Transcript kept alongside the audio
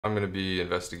I'm going to be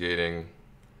investigating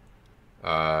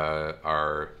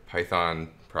our Python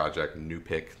project,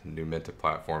 NuPIC, NuMintic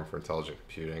Platform for Intelligent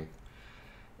Computing.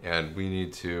 And we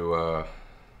need to,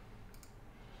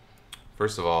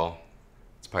 first of all,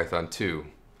 it's Python 2.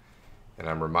 And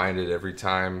I'm reminded every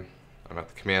time I'm at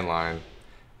the command line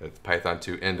that the Python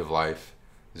 2 end of life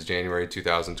is January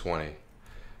 2020.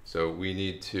 So we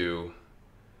need to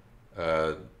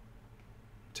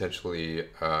potentially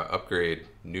upgrade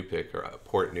NuPIC or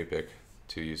port NuPIC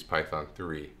to use Python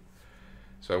 3.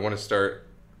 So I want to start,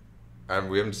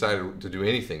 we haven't decided to do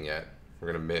anything yet.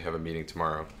 We're going to have a meeting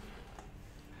tomorrow.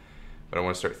 But I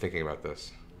want to start thinking about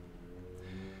this.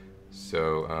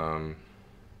 So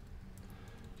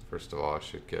first of all, I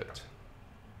should get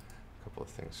a couple of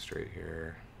things straight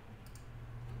here.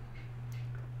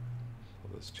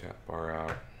 Pull this chat bar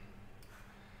out.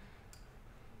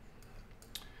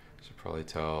 Should probably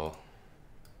tell.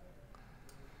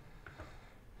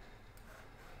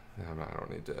 No, I don't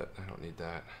need that. I don't need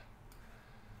that.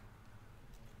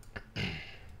 And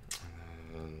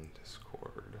then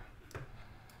Discord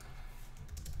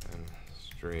and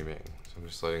streaming. So I'm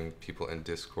just letting people in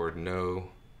Discord know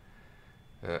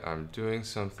that I'm doing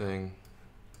something.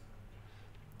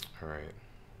 All right.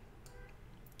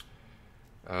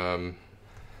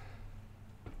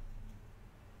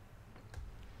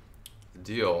 The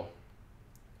deal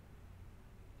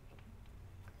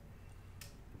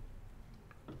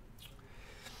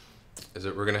is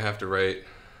that we're going to have to write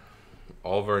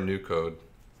all of our new code.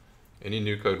 Any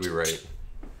new code we write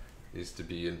needs to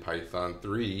be in Python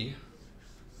 3.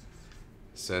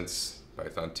 Since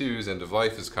Python 2's end of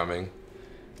life is coming,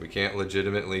 we can't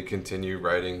legitimately continue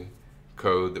writing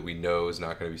code that we know is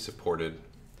not going to be supported.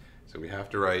 So we have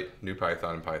to write new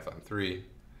Python in Python 3.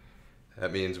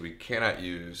 That means we cannot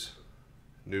use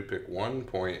NuPIC 1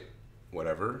 point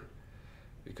whatever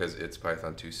because it's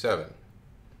Python 2.7,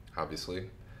 obviously.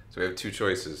 So we have two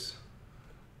choices.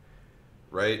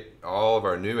 Write all of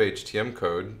our new HTML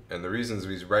code, and the reasons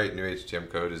we write new HTML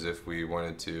code is if we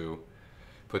wanted to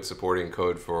put supporting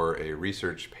code for a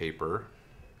research paper.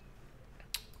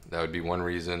 That would be one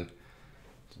reason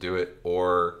to do it,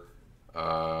 or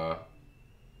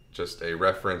just a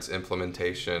reference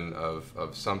implementation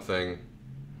of something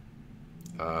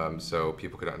so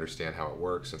people could understand how it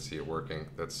works and see it working.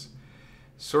 That's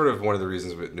sort of one of the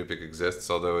reasons that NuPIC exists,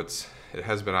 although it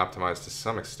has been optimized to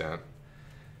some extent.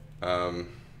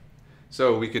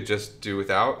 So we could just do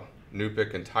without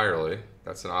NuPIC entirely.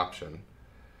 That's an option.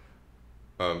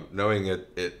 Knowing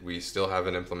we still have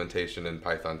an implementation in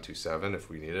Python 2.7 if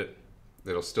we need it.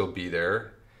 It'll still be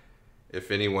there. If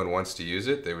anyone wants to use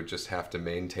it, they would just have to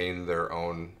maintain their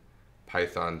own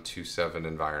Python 2.7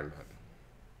 environment.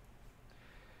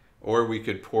 Or we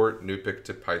could port NuPIC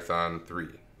to Python 3.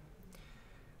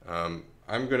 I'd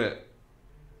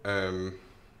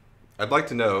like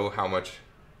to know how much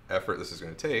effort this is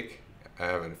going to take. I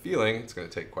have a feeling it's going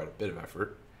to take quite a bit of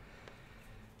effort.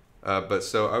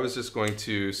 So I was just going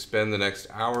to spend the next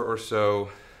hour or so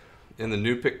in the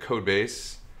NuPIC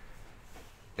codebase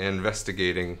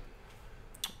investigating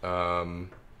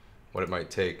what it might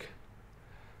take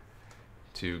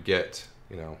to get,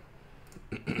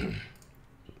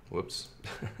 whoops.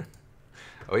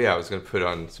 Oh yeah, I was going to put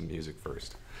on some music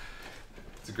first.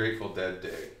 It's a Grateful Dead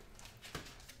day.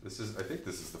 I think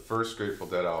this is the first Grateful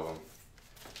Dead album.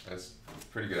 It's a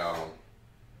pretty good album.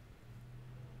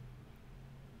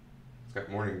 It's got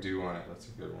Morning Dew on it. That's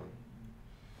a good one.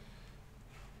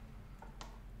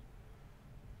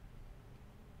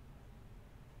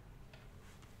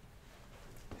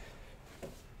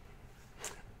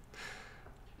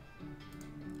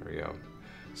 There we go.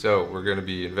 So we're going to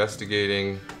be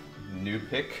investigating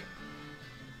NuPIC,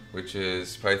 which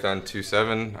is Python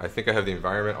 2.7. I think I have the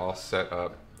environment all set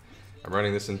up. I'm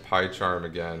running this in PyCharm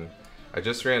again. I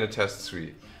just ran a test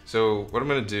suite. So what I'm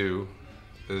going to do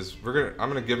is I'm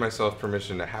going to give myself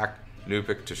permission to hack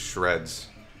NuPIC to shreds.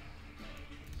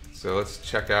 So let's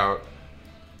check out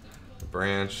the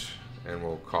branch and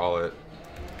we'll call it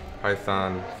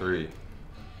Python 3.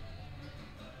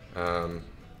 So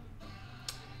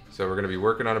we're going to be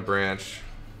working on a branch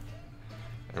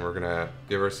and we're going to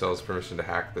give ourselves permission to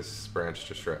hack this branch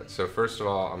to shreds. So first of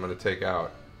all, I'm going to take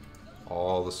out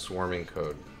all the swarming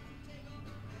code.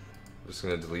 I'm just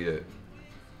going to delete it.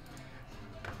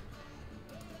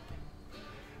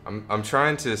 I'm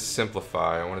trying to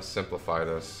simplify. I want to simplify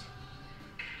this.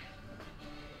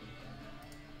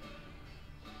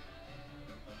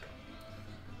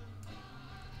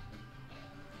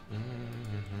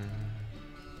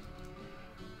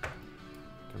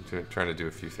 I'm trying to do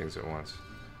a few things at once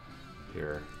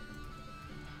here.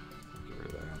 Get rid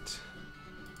of that.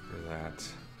 that.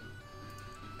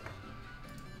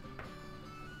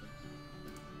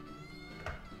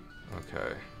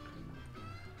 Okay.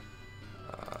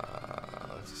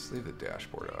 Let's just leave the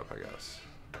dashboard up, I guess.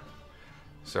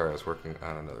 Sorry, I was working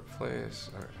on another place.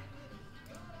 All right.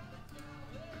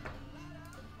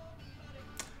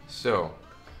 So,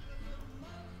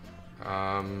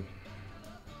 I'm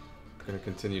going to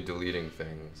continue deleting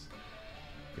things.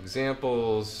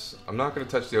 Examples, I'm not going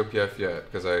to touch the OPF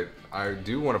yet because I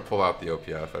do want to pull out the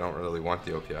OPF. I don't really want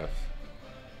the OPF.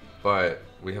 But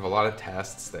we have a lot of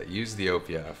tests that use the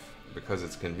OPF because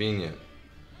it's convenient.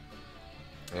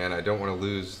 And I don't want to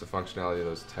lose the functionality of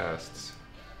those tests.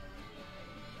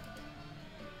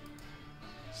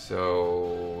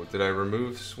 So, did I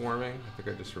remove swarming? I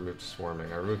think I just removed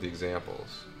swarming. I removed the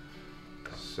examples.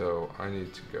 So, I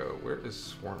need to go, where is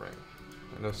swarming?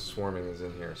 I know swarming is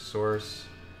in here. Source,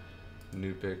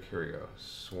 NuPIC, here we go,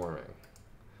 swarming.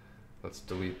 Let's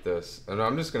delete this. And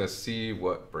I'm just going to see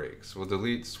what breaks. We'll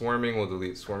delete swarming, we'll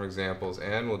delete swarm examples,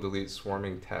 and we'll delete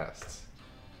swarming tests,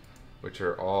 which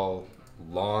are all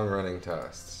long-running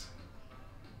tests.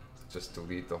 Just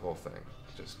delete the whole thing.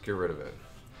 Just get rid of it.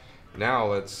 Now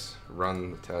let's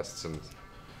run the tests and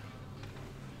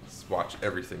let's watch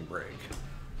everything break.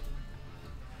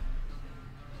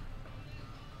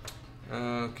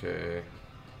 Okay.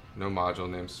 No module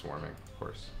named swarming, of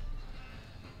course.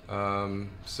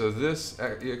 So this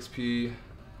EXP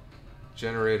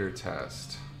generator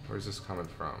test, where's this coming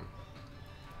from?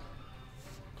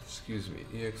 Excuse me,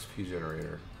 EXP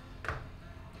generator.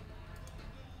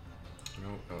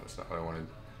 No, that's not what I wanted.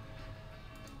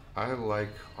 I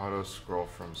like auto scroll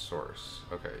from source.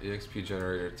 Okay, EXP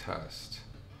generator test.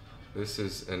 This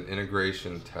is an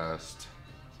integration test.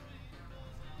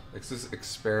 This is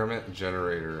experiment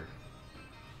generator.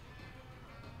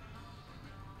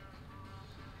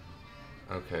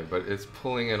 Okay, but it's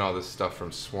pulling in all this stuff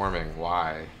from swarming.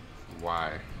 Why?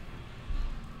 Why?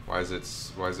 Why is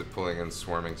it pulling in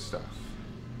swarming stuff?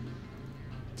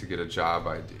 To get a job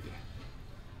ID.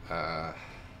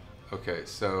 Okay,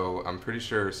 so I'm pretty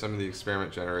sure some of the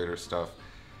experiment generator stuff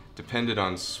depended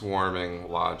on swarming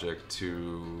logic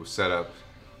to set up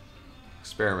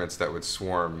experiments that would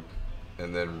swarm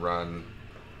and then run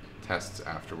tests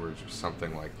afterwards or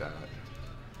something like that.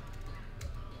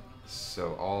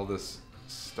 So all this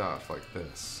stuff like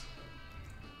this.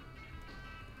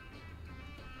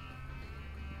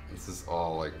 This is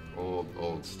all like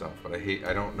old stuff, but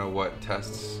I don't know what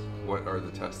are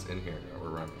the tests in here that we're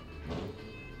running.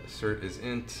 Assert is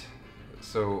int,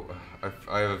 so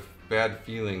I have a bad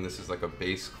feeling this is like a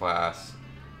base class.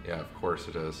 Yeah, of course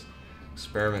it is.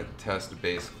 Experiment test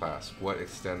base class. What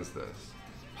extends this?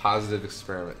 Positive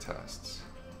experiment tests.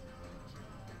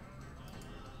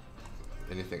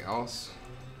 Anything else?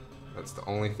 That's the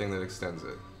only thing that extends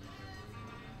it.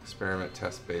 Experiment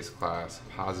test base class,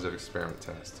 positive experiment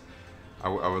test. I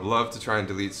would love to try and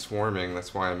delete swarming.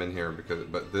 That's why I'm in here,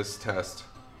 but this test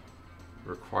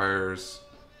requires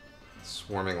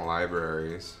swarming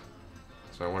libraries.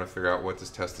 So I want to figure out what this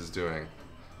test is doing.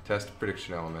 Test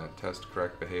prediction element, test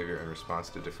correct behavior in response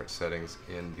to different settings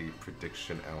in the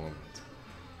prediction element.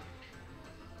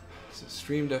 So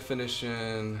stream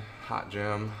definition, hot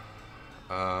gem,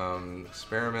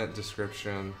 experiment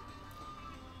description.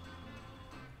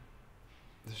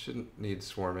 This shouldn't need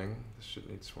swarming. This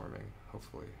shouldn't need swarming,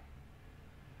 hopefully.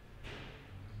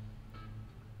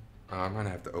 I'm gonna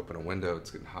have to open a window.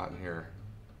 It's getting hot in here.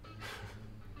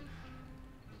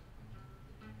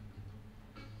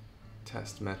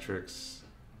 Test metrics.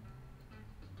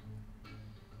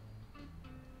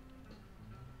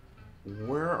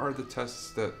 Where are the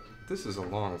tests that... This is a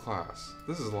long class.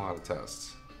 This is a lot of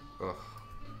tests. Ugh.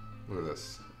 Look at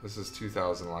this. This is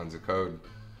 2,000 lines of code.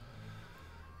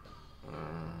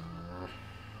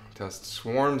 Test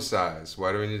swarm size.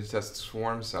 Why do we need to test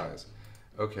swarm size?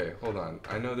 Okay, hold on.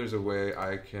 I know there's a way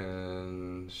I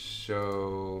can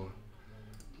show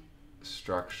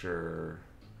structure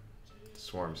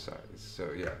swarm size.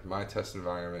 So yeah, my test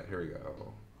environment, here we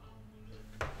go.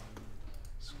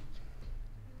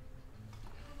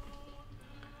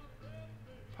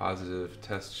 Positive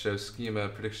test show schema,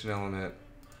 prediction element.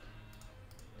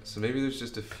 So maybe there's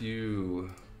just a few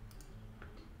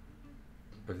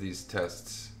of these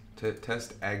tests.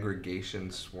 Test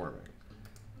aggregation swarming.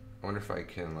 I wonder if I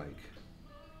can like...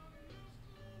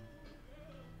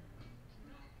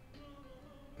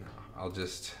 No, I'll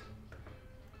just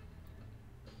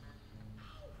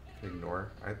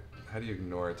ignore. How do you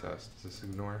ignore a test? Does this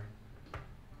ignore?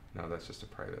 No, that's just a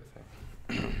private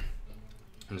thing.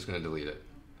 I'm just gonna delete it.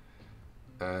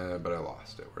 But I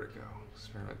lost it. Where'd it go?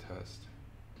 Experiment test.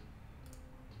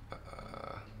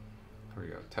 where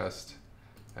we go, test,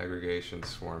 aggregation,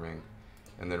 swarming,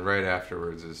 and then right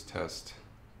afterwards is test.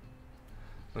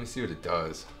 Let me see what it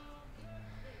does.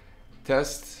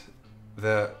 Test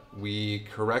that we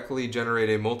correctly generate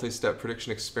a multi-step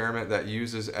prediction experiment that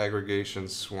uses aggregation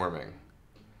swarming.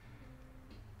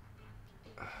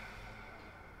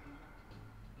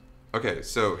 Okay,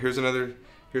 so here's another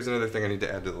thing I need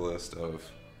to add to the list of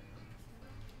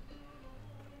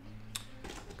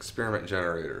experiment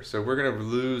generator. So we're going to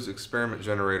lose experiment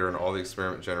generator and all the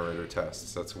experiment generator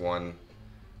tests. That's one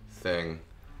thing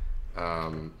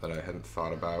that I hadn't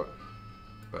thought about,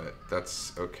 but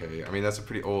that's okay. I mean, that's a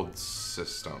pretty old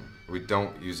system. We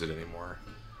don't use it anymore.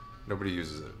 Nobody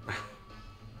uses it.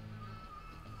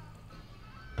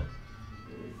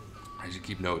 I should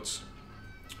keep notes.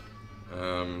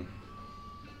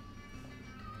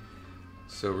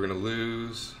 So we're gonna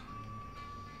lose,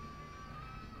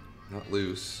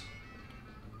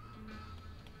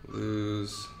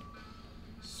 lose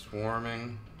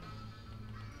swarming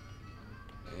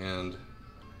and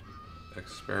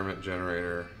experiment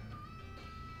generator.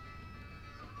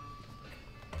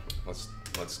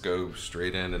 Let's go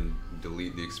straight in and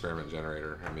delete the experiment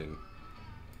generator. I mean,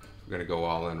 we're gonna go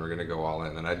all in, we're gonna go all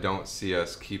in. And I don't see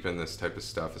us keeping this type of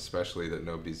stuff, especially that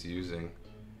nobody's using.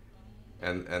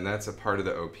 And that's a part of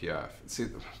the OPF. See,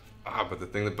 but the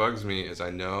thing that bugs me is I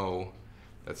know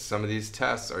that some of these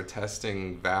tests are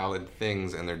testing valid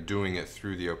things and they're doing it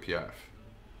through the OPF.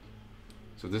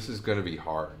 So this is gonna be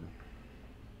hard.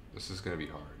 This is gonna be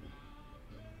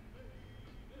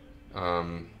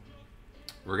hard.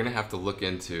 We're gonna have to look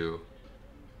into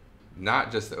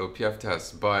not just the OPF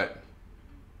tests, but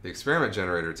the experiment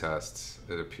generator tests,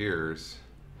 it appears.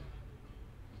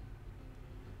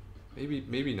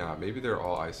 Maybe not. Maybe they're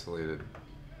all isolated.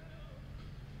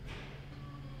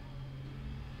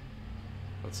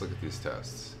 Let's look at these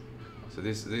tests. So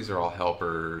these are all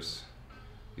helpers.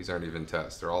 These aren't even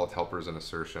tests. They're all helpers and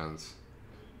assertions.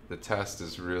 The test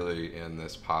is really in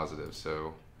this positive.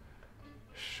 So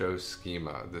show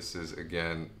schema. This is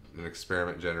again an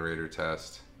experiment generator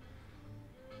test.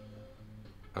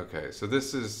 Okay, so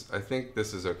this is, I think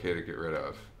this is okay to get rid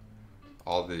of.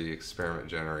 All the experiment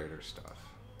generator stuff.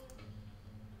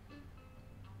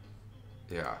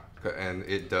 Yeah, and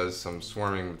it does some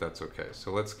swarming, but that's okay.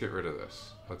 So let's get rid of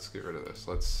this. Let's get rid of this.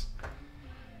 Let's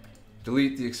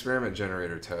delete the experiment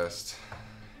generator test.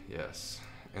 Yes.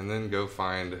 And then go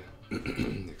find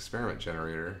the experiment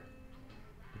generator,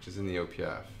 which is in the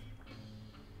OPF,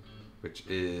 which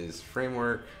is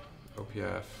framework,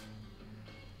 OPF,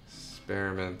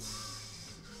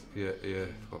 experiments. Yeah.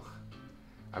 Ugh.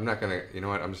 I'm not gonna, you know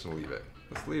what? I'm just gonna leave it.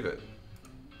 Let's leave it.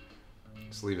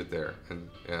 Just leave it there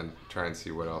and try and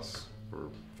see what else we're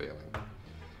failing.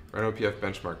 Run OPF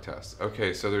benchmark tests.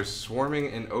 Okay, so there's swarming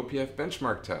in OPF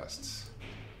benchmark tests.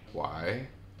 Why?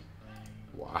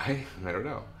 Why? I don't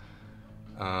know.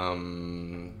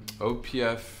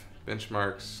 OPF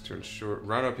benchmarks to ensure,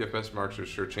 run OPF benchmarks to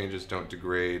ensure changes don't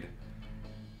degrade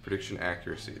prediction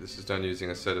accuracy. This is done using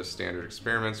a set of standard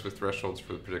experiments with thresholds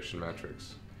for the prediction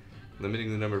metrics.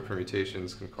 Limiting the number of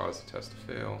permutations can cause the test to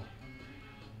fail.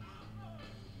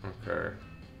 Okay,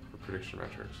 for prediction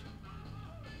metrics.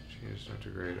 Change don't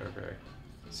degrade, okay.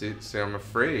 See, I'm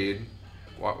afraid,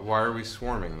 why are we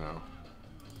swarming though?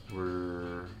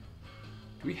 Do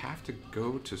we have to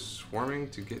go to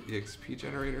swarming to get EXP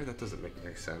generator? That doesn't make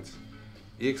any sense.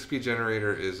 EXP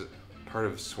generator is part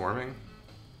of swarming?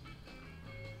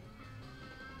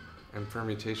 And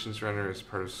permutations runner is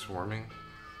part of swarming?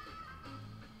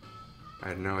 I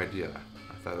had no idea.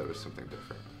 I thought that was something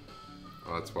different.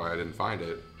 Well, that's why I didn't find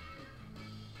it.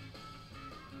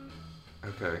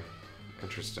 Okay,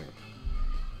 interesting.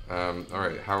 All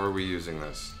right, how are we using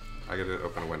this? I gotta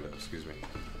open a window, excuse me.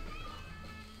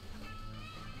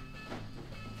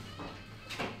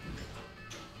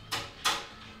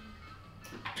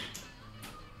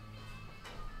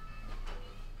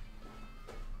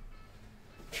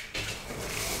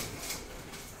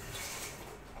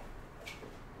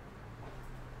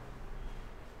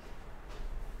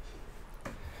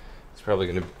 It's probably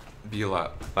gonna be a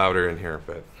lot louder in here,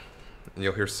 but and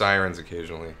you'll hear sirens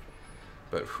occasionally.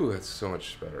 But whew, that's so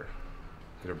much better.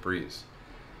 Get a breeze.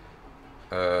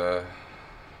 All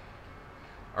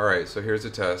right, so here's a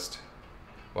test.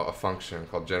 Well, a function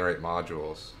called generate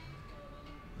modules.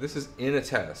 This is in a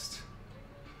test.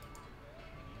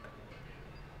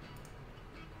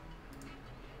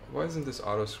 Why isn't this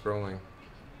auto-scrolling?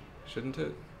 Shouldn't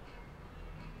it?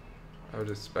 I would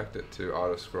expect it to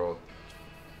auto-scroll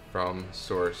from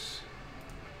source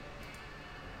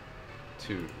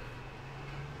to.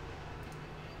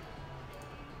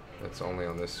 That's only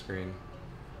on this screen.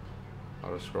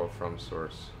 Auto scroll from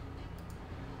source.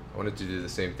 I wanted to do the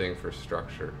same thing for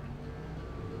structure.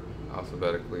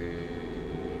 Alphabetically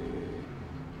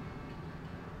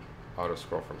auto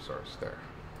scroll from source. There.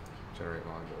 Generate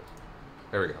modules.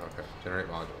 There we go. Okay. Generate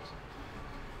modules.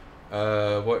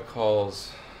 What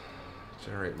calls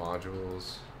generate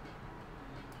modules?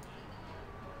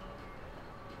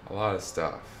 A lot of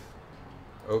stuff.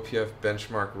 OPF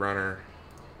benchmark runner.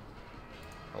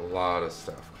 A lot of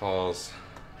stuff. Calls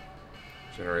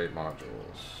generate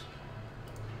modules.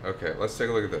 Okay, let's take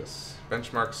a look at this.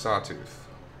 Benchmark sawtooth.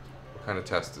 What kind of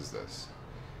test is this?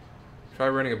 Try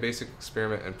running a basic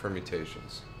experiment and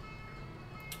permutations.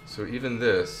 So even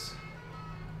this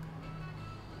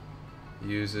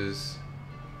uses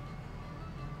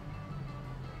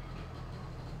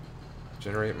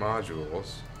generate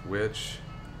modules, which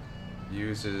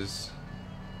uses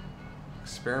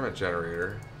experiment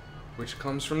generator, which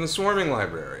comes from the swarming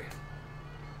library.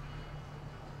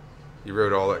 You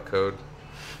wrote all that code?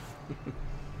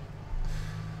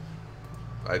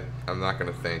 I'm not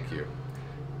going to thank you.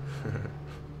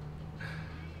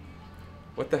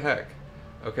 What the heck?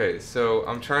 Okay, so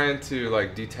I'm trying to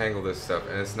like detangle this stuff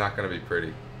and it's not going to be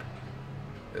pretty.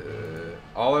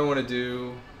 All I want to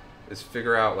do is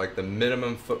figure out like the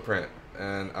minimum footprint,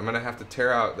 and I'm going to have to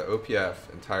tear out the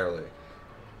OPF entirely.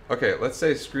 Okay, let's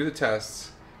say screw the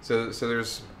tests. So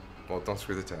there's, well, don't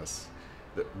screw the tests.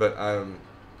 But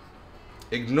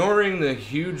ignoring the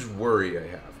huge worry I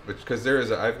have, because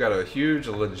I've got a huge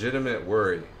legitimate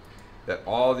worry that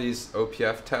all these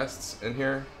OPF tests in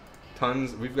here,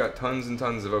 we've got tons and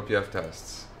tons of OPF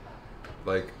tests.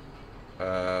 Like,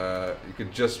 you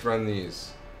could just run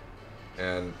these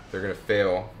and they're gonna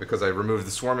fail because I removed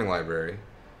the swarming library.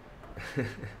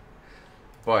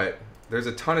 But there's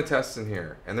a ton of tests in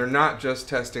here, and they're not just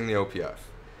testing the OPF.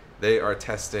 They are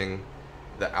testing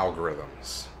the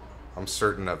algorithms. I'm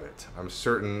certain of it. I'm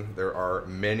certain there are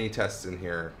many tests in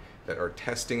here that are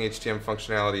testing HTML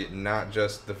functionality, not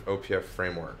just the OPF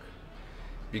framework.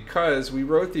 Because we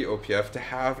wrote the OPF to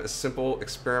have a simple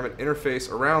experiment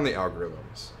interface around the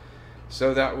algorithms.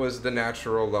 So that was the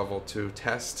natural level to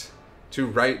test, to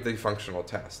write the functional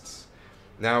tests.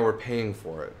 Now we're paying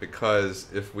for it, because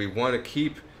if we want to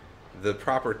keep the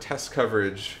proper test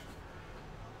coverage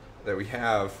that we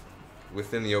have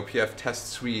within the OPF test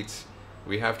suite,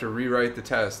 we have to rewrite the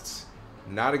tests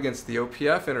not against the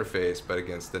OPF interface, but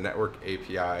against the network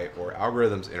API or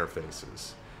algorithms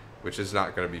interfaces, which is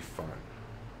not going to be fun.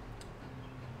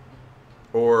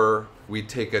 Or we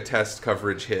take a test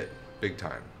coverage hit big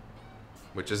time,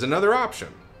 which is another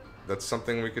option. That's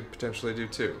something we could potentially do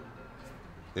too.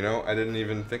 You know, I didn't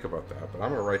even think about that, but I'm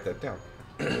going to write that down.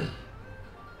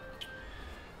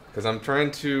 Because I'm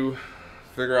trying to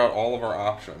figure out all of our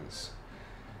options.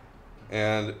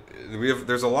 And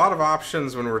there's a lot of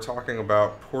options when we're talking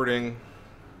about porting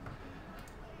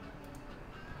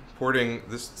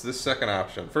this second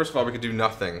option. First of all, we could do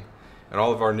nothing, and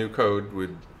all of our new code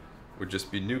would just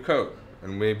be new code.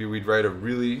 And maybe we'd write a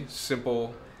really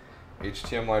simple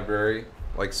HTML library,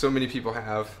 like so many people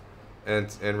have,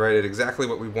 and write it exactly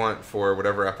what we want for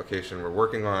whatever application we're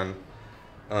working on.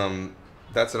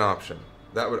 That's an option.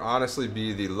 That would honestly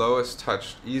be the lowest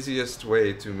touched, easiest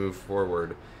way to move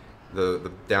forward.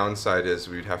 The downside is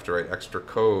we'd have to write extra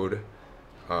code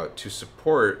to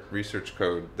support research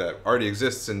code that already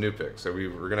exists in NuPIC. So we're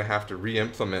going to have to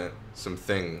re-implement some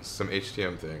things, some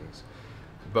HTML things.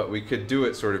 But we could do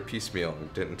it sort of piecemeal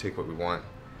and didn't take what we want.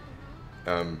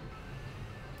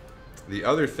 The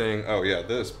other thing, oh yeah,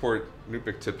 this port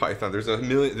NuPIC to Python. There's a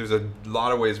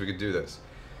lot of ways we could do this.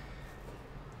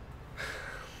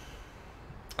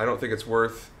 I don't think it's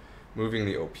worth moving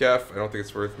the OPF. I don't think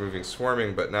it's worth moving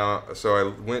swarming, but now, so I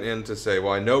went in to say,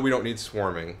 well, I know we don't need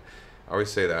swarming. I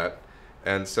always say that.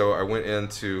 And so I went in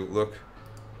to look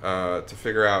to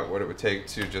figure out what it would take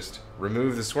to just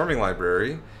remove the swarming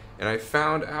library. And I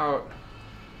found out,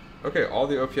 okay, all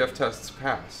the OPF tests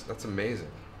pass. That's amazing.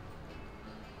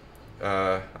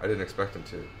 I didn't expect them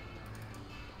to.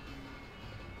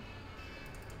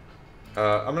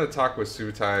 I'm going to talk with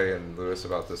Subutai and Lewis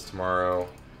about this tomorrow,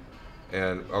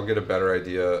 and I'll get a better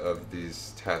idea of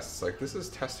these tests. Like, this is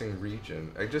testing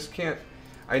region. I just can't,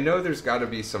 I know there's got to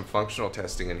be some functional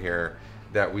testing in here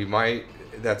that we might,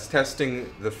 that's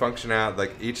testing the functionality,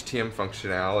 like HTML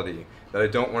functionality, that I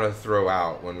don't want to throw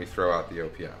out when we throw out the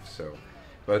OPF. So,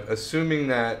 but assuming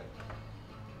that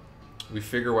we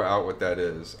figure out what that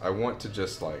is, I want to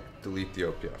just like delete the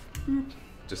OPF.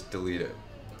 Just delete it.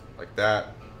 Like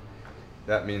that.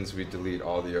 That means we delete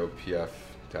all the OPF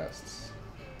tests.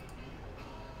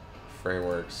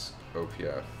 Frameworks,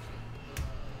 OPF.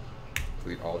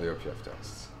 Delete all the OPF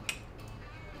tests.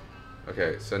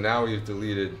 Okay, so now we've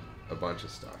deleted a bunch of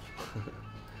stuff.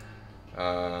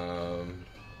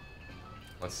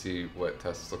 Let's see what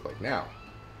tests look like now.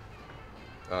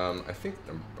 I think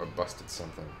I busted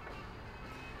something.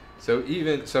 So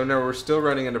now we're still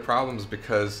running into problems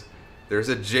because there's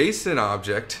a JSON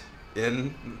object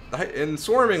in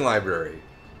swarming library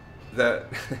that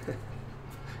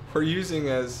we're using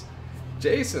as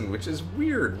JSON, which is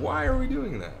weird. Why are we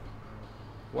doing that?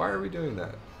 Why are we doing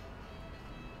that?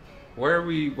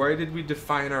 Why did we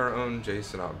define our own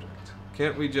JSON object?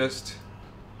 Can't we just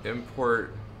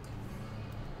import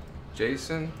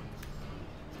JSON?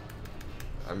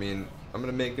 I mean, I'm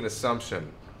gonna make an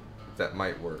assumption that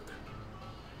might work.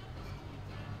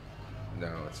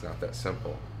 No, it's not that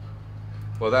simple.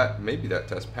 Well, maybe that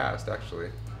test passed, actually.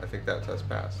 I think that test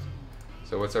passed.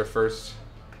 So what's our first?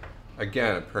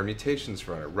 Again, a permutations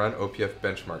runner. Run OPF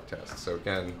benchmark test. So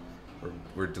again,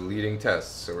 we're deleting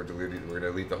tests. So we're gonna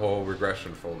delete the whole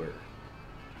regression folder.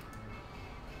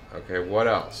 Okay, what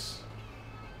else?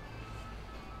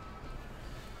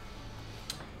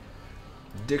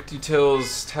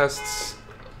 Dict-utils tests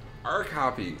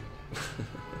rcopy.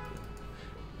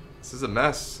 This is a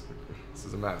mess. This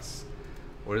is a mess.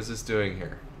 What is this doing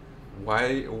here?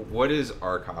 What is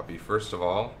rcopy? First of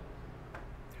all,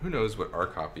 who knows what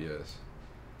rcopy is?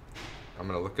 I'm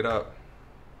gonna look it up.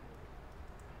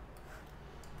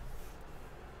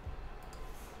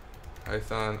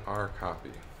 Python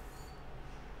rcopy.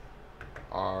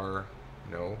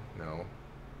 No.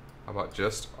 How about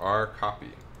just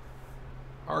rcopy?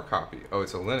 Rcopy. Oh,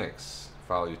 it's a Linux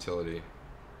file utility.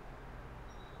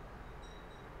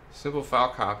 Simple file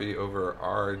copy over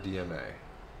RDMA.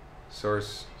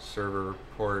 Source server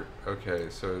port. Okay,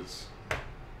 so it's.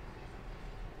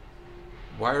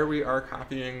 Why are we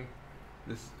rcopying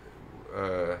this?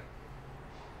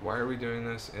 Why are we doing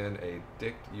this in a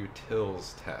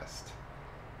dict-utils test?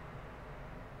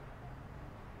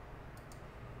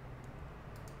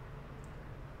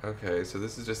 Okay, so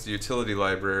this is just a utility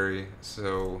library.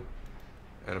 So,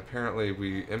 and apparently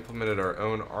we implemented our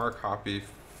own rcopy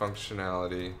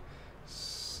functionality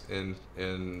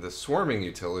in the swarming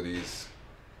utilities,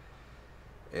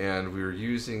 and we were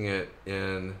using it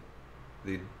in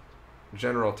the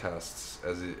general tests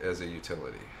as a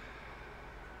utility.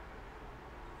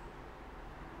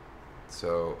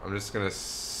 So I'm just gonna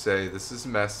say this is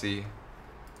messy.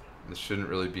 This shouldn't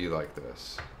really be like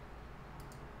this.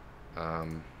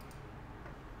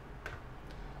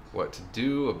 What to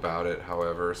do about it,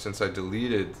 however, since I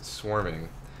deleted swarming,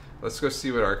 let's go see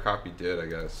what rcopy did, I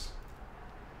guess.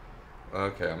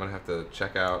 Okay, I'm gonna have to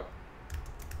check out.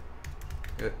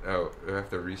 Oh, I have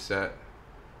to reset.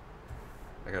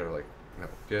 I gotta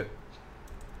git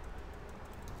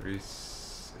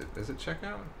reset. Is it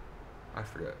checkout? I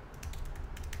forget.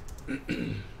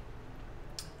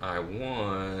 I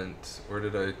want. Where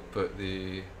did I put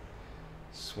the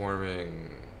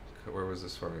swarming? Where was the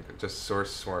swarming? Just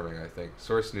source swarming, I think.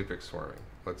 Source NuPIC swarming.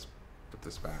 Let's put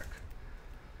this back.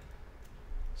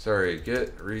 Sorry,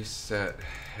 git reset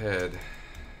head.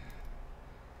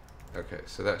 Okay,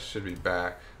 so that should be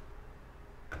back.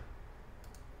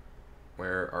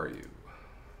 Where are you?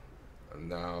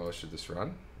 Now, should this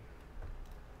run?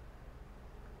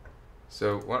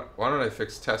 So why don't I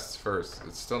fix tests first?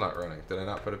 It's still not running. Did I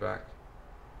not put it back?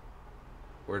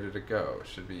 Where did it go? It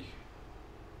should be.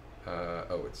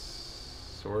 Oh, it's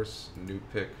source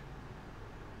NuPIC.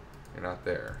 You're not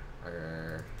there.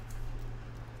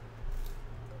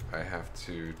 I have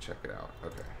to check it out.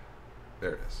 Okay,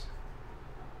 there it is.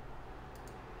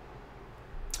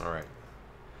 All right.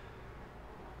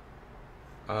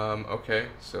 Okay,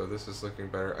 so this is looking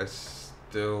better. I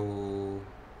still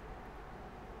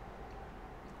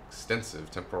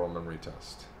extensive temporal memory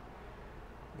test.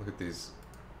 Look at these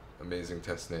amazing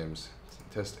test names.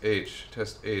 Test H,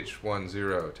 test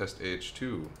H10, test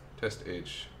H2, test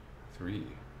H3.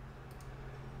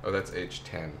 Oh, that's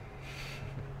H10.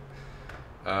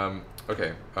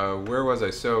 Okay, where was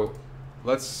I? So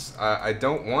let's, I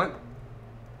don't want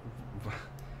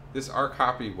this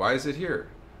rcopy. Why is it here?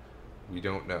 We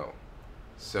don't know.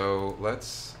 So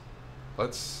let's,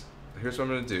 here's what I'm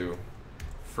gonna do.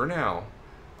 For now,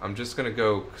 I'm just gonna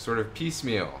go sort of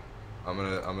piecemeal. I'm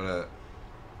gonna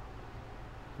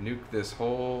nuke this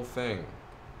whole thing.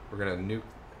 We're gonna nuke,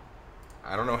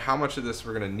 I don't know how much of this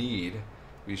we're gonna need.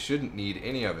 We shouldn't need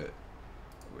any of it.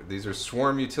 These are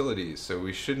swarm utilities, so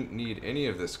we shouldn't need any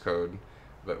of this code,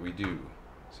 but we do.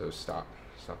 So stop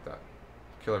that.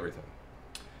 Kill everything.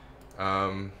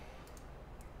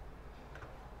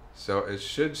 So it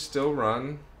should still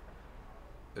run.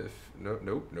 If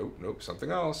nope, something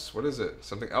else. What is it?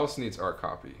 Something else needs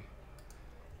rcopy.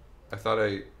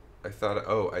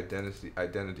 oh,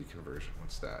 identity conversion.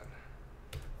 What's that?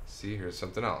 See, here's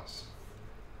something else.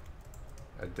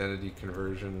 Identity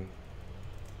conversion.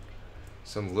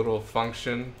 Some little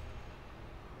function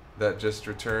that just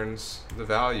returns the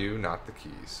value, not the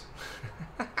keys.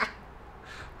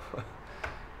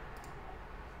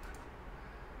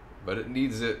 But it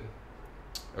needs it.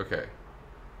 Okay.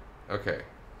 Okay.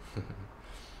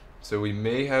 So we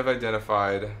may have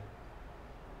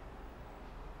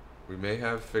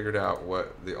figured out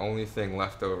what the only thing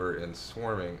left over in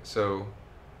swarming. So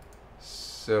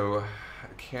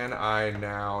can I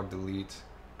now delete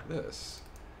this?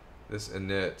 This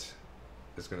init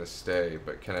is going to stay,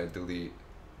 but can I delete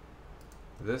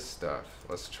this stuff?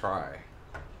 Let's try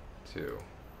to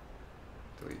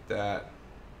delete that.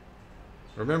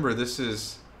 Remember, this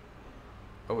is,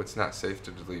 oh, it's not safe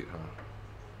to delete, huh?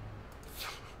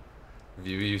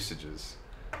 View usages.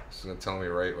 It's going to tell me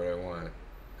right what I want.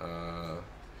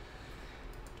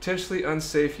 Potentially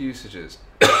unsafe usages.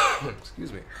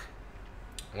 Excuse me.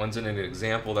 One's in an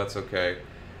example, that's okay.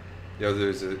 The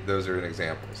others, those are in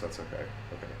examples, that's okay.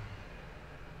 Okay.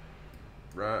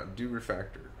 Do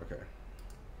refactor, okay.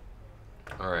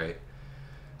 All right.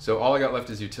 So all I got left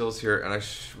is utils here, and I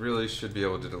really should be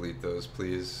able to delete those.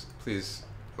 Please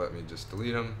let me just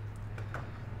delete them,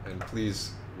 and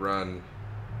please run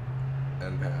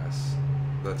and pass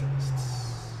the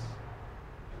tests.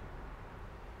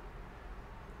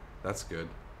 That's good.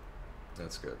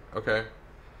 That's good. Okay.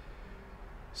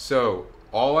 So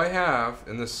all I have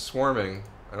in this swarming,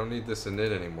 I don't need this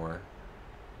init anymore.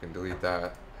 I can delete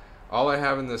that. All I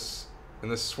have in this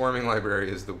swarming library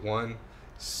is the one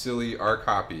silly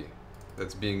rcopy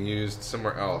that's being used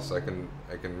somewhere else. I can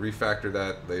refactor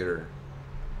that later,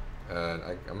 and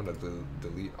I'm gonna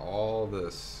delete all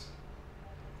this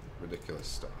ridiculous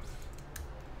stuff.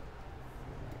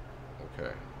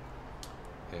 Okay,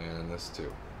 and this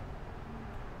too.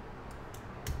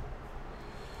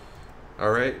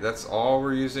 All right, that's all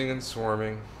we're using in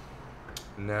swarming.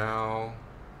 Now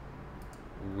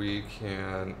we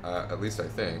can, at least I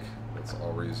think, that's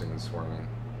all we're using in swarming.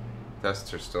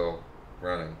 Tests are still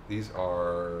running. These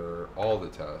are all the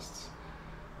tests.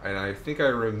 And I think I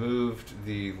removed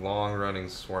the long-running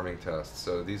swarming tests.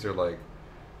 So these are like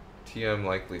TM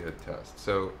likelihood tests.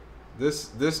 So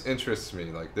this interests me,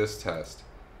 like this test,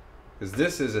 because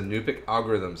this is a NuPIC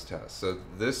algorithms test. So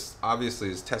this obviously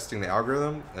is testing the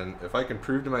algorithm, and if I can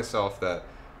prove to myself that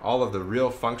all of the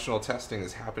real functional testing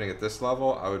is happening at this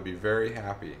level, I would be very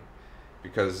happy,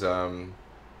 because and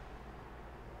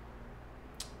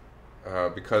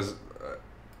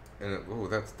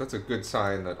that's a good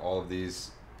sign that all of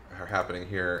these are happening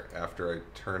here after I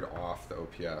turned off the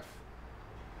OPF,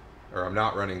 or I'm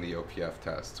not running the OPF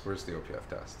tests. Where's the OPF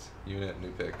tests? Unit,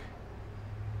 NuPIC,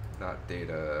 not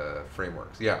data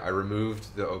frameworks. Yeah, I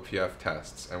removed the OPF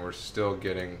tests, and we're still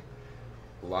getting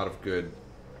a lot of good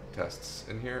tests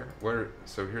in here.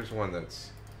 So here's one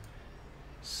that's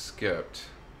skipped.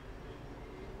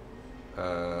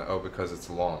 Oh, because it's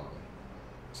long.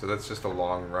 So that's just a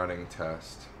long-running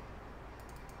test.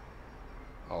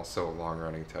 Also a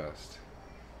long-running test.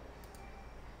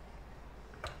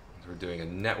 We're doing a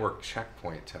network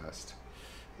checkpoint test.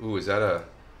 Ooh, is that a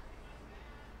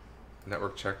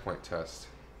network checkpoint test?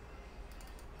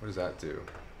 What does that do?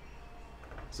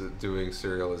 Is it doing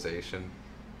serialization?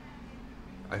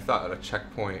 I thought a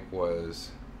checkpoint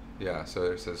was, yeah, so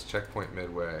it says checkpoint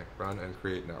midway. Run and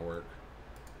create network.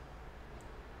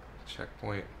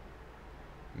 Checkpoint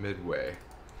midway.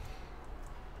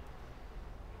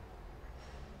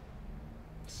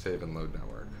 Save and load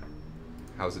network.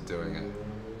 How's it doing it?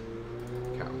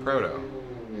 Cat proto.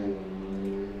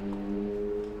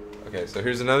 Okay, so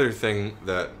here's another thing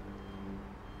that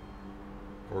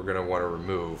we're going to want to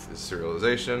remove is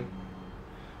serialization.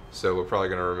 So we're probably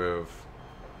going to remove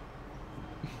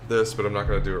this, but I'm not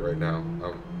going to do it right now.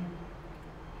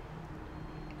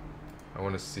 I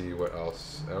want to see what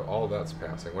else. All of that's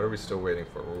passing. What are we still waiting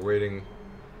for? We're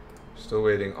still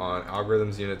waiting on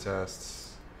algorithms unit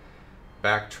tests,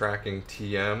 backtracking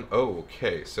TM. Oh,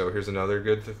 okay. So here's another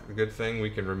good thing. We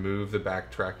can remove the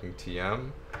backtracking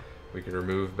TM. We can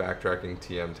remove backtracking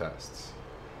TM tests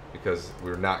because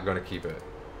we're not going to keep it.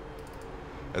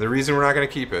 And the reason we're not going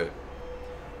to keep it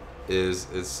is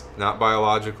it's not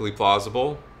biologically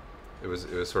plausible. It was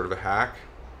sort of a hack.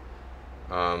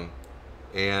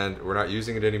 And we're not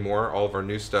using it anymore. All of our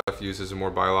new stuff uses a more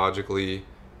biologically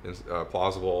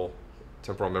plausible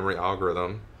temporal memory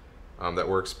algorithm that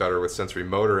works better with sensory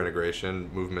motor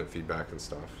integration, movement feedback and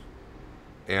stuff.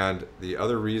 And the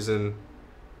other reason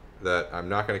that I'm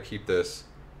not going to keep this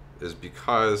is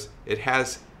because it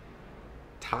has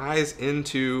ties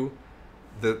into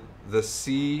the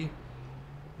C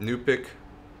NuPIC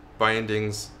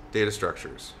bindings data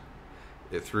structures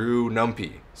through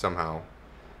NumPy somehow.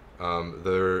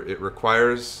 It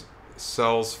requires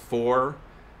cells for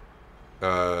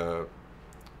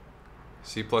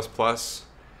C++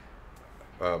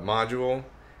 module,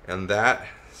 and that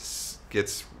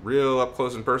gets real up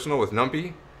close and personal with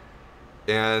NumPy,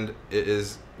 and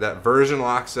that version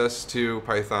locks us to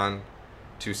Python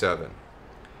 2.7.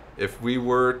 If we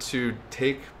were to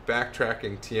take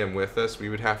backtracking TM with us, we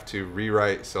would have to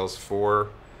rewrite cells 4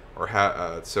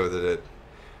 so that it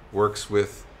works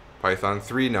with Python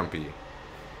 3 NumPy.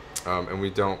 And we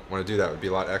don't want to do that. It would be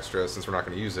a lot extra. Since we're not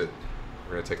going to use it,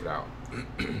 we're going to take it out.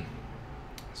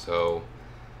 So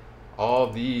all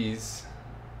these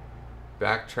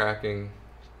backtracking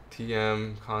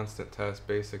TM, constant test,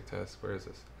 basic test, where is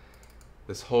this?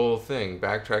 This whole thing,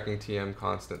 backtracking TM,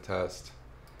 constant test,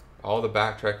 all the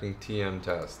backtracking TM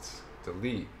tests,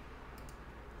 delete.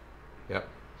 Yep,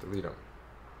 delete them.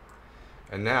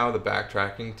 And now the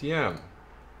backtracking TM.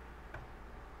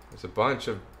 There's a bunch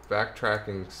of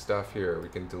backtracking stuff here we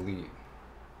can delete.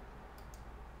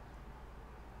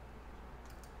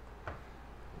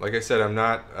 Like I said, I'm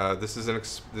not. This is an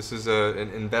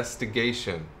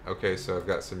investigation. Okay, so I've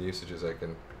got some usages I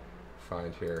can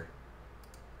find here.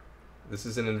 This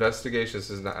is an investigation.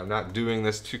 This is not. I'm not doing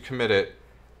this to commit it.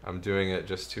 I'm doing it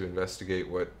just to investigate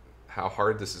how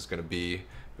hard this is going to be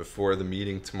before the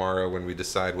meeting tomorrow when we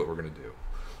decide what we're going to do.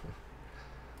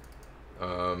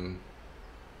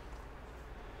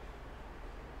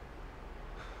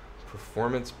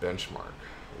 Performance benchmark.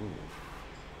 Ooh.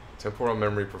 Temporal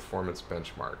memory performance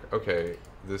benchmark. Okay,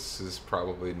 this is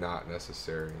probably not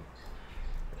necessary.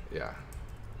 Yeah.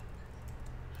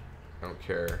 I don't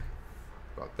care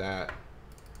about that.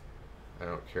 I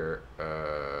don't care.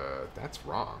 That's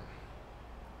wrong.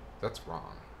 That's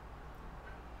wrong.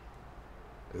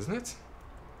 Isn't it?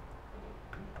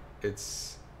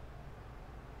 It's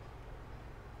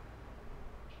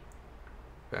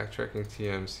backtracking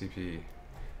TM CP.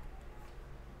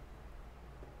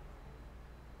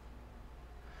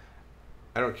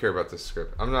 I don't care about this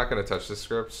script. I'm not going to touch this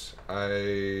script.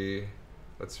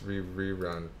 Let's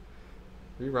rerun.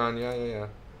 Rerun, yeah.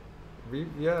 View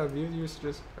the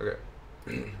usages. Okay.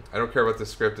 I don't care about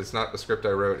this script. It's not the script I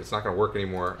wrote. It's not going to work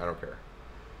anymore. I don't care.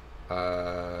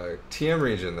 TM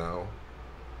region, though.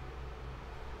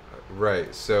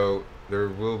 Right, so there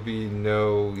will be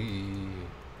no...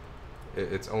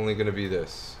 It's only going to be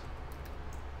this.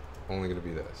 Only going to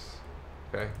be this.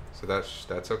 Okay? So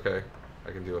that's okay.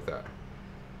 I can deal with that.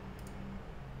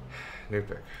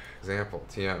 NuPIC. Example.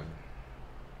 TM.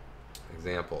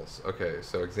 Examples. Okay,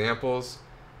 so examples.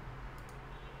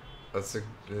 Let's...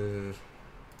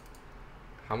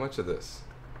 how much of this?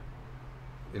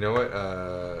 You know what?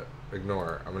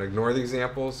 Ignore. I'm going to ignore the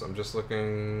examples. I'm just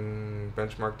looking...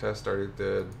 Benchmark test already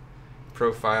did.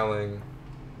 Profiling.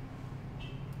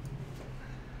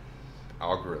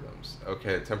 Algorithms.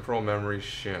 Okay, temporal memory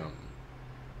shim.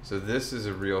 So this is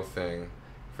a real thing.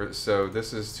 So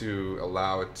this is to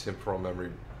allow a temporal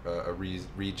memory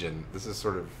region. This is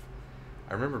sort of...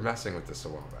 I remember messing with this a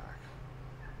while back.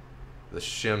 The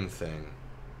shim thing.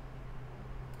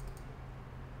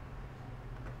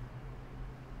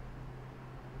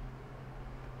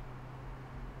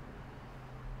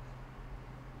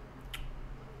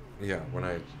 Yeah, when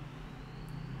I...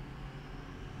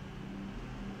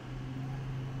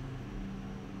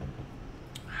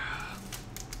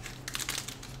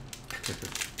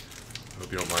 I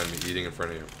hope you don't mind me eating in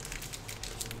front of you.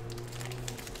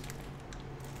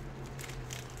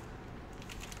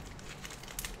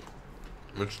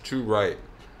 It's two right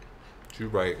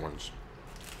ones.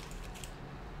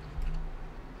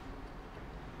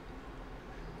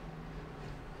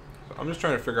 So I'm just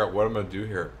trying to figure out what I'm going to do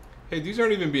here. Hey, these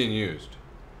aren't even being used.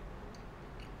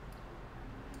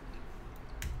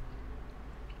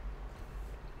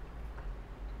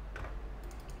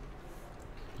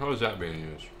 How is that being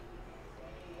used?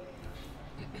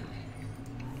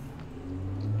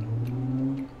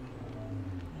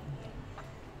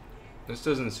 This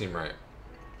doesn't seem right.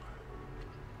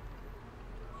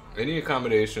 Any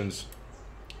accommodations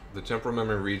the temporal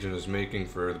memory region is making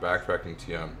for the backtracking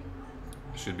TM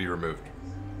should be removed.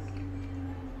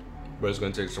 But it's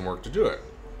going to take some work to do it.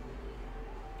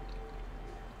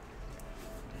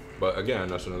 But again,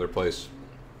 that's another place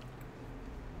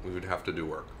we would have to do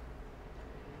work.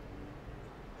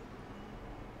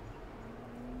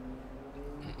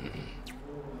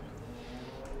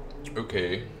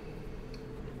 Okay.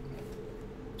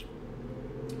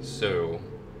 So,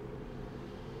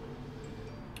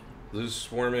 lose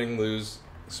swarming, lose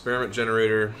experiment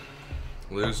generator,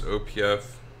 lose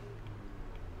OPF,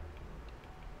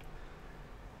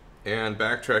 and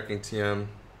backtracking TM.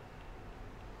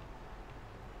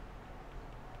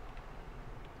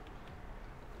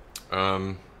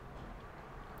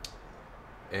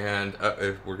 And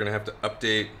we're going to have to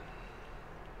update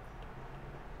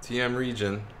TM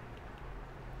region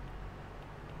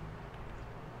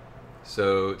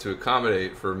so to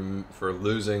accommodate for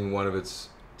losing one of its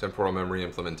temporal memory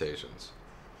implementations.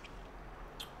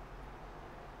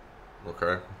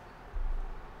 Okay.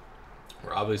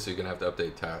 We're obviously going to have to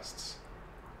update tests.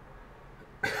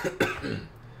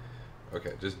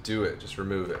 Okay, just do it. Just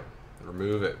remove it.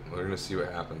 Remove it. We're going to see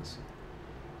what happens.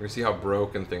 We're going to see how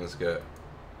broken things get.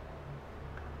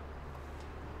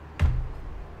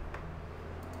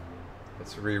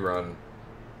 Let's rerun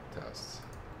tests.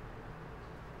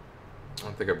 I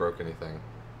don't think I broke anything.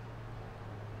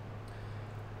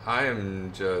 I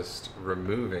am just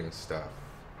removing stuff.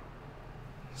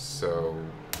 So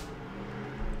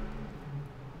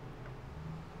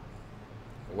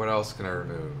what else can I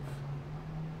remove?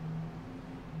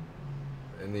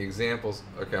 And the examples,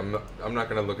 okay, I'm not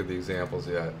going to look at the examples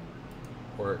yet.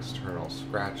 Or external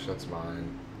scratch, that's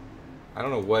mine. I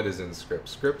don't know what is in script.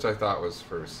 Script I thought was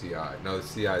for CI. No, the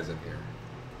CI is in here.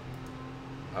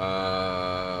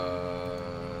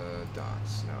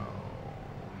 Docs,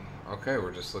 no. Okay,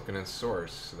 we're just looking at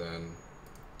source then.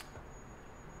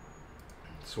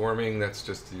 Swarming, that's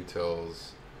just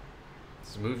utils.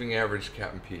 It's moving average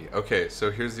cat and P. Okay,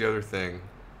 so here's the other thing.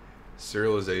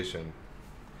 Serialization.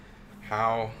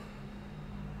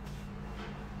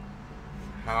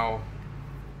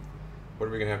 What are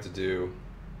we gonna have to do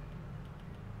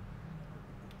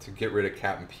to get rid of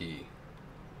cat and P?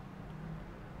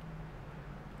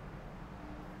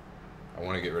 I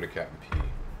want to get rid of cat and P.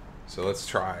 So let's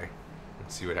try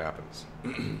and see what happens.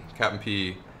 Cat and P,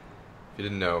 if you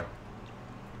didn't know,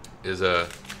 is a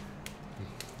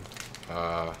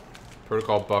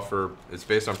protocol buffer. It's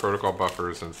based on protocol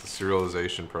buffers, and it's the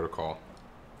serialization protocol.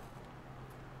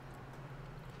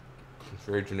 It's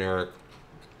very generic,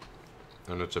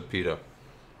 and it's a PETA.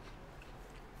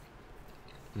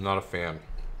 I'm not a fan.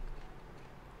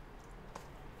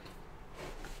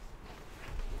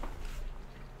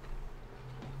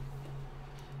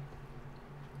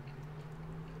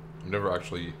 Never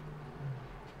actually.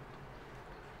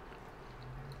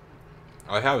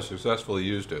 I have successfully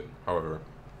used it, however.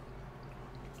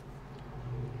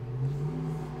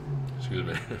 Excuse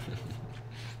me.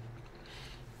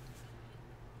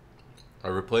 I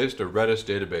replaced a Redis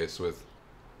database with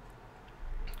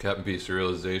cat and P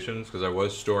serializations because I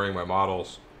was storing my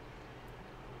models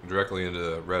directly into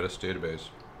the Redis database.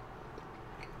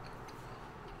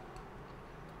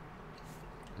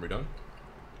 Are we done?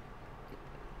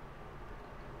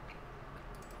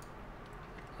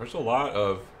 There's a lot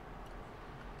of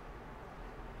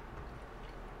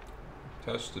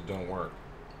tests that don't work.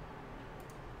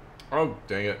 Oh,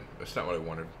 dang it. That's not what I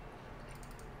wanted.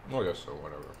 Well, I guess so,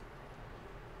 whatever.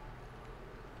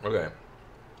 Okay.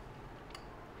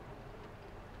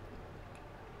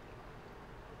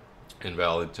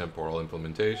 Invalid temporal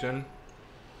implementation.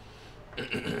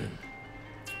 Uh-oh.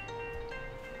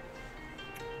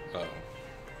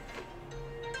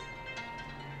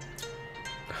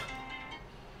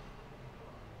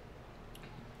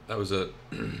 That was an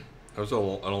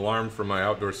alarm from my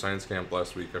outdoor science camp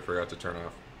last week. I forgot to turn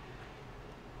off.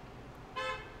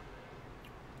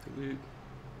 Delete.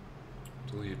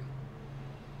 Delete.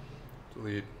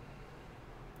 Delete.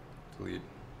 Delete.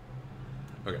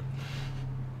 Okay.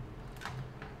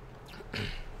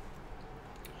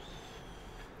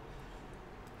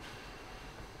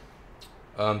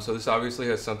 So this obviously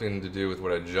has something to do with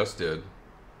what I just did.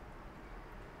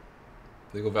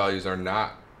 Legal values are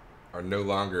no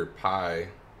longer pi,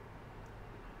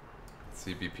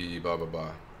 CPP, blah, blah,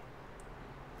 blah.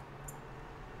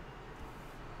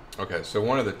 Okay, so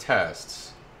one of the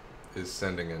tests is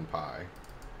sending in pi.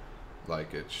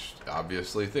 Like it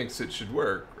obviously thinks it should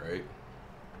work, right?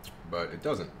 But it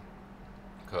doesn't,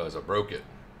 because I broke it.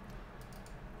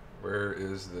 Where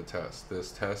is the test?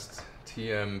 This test,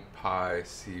 TM pi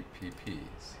CPP.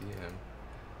 CM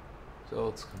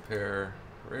results, compare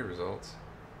array results.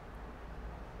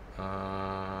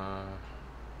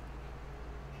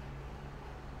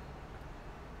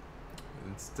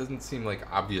 It doesn't seem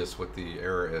like obvious what the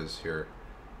error is here.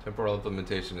 Temporal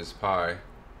implementation is pi.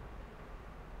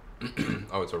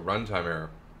 Oh, it's a runtime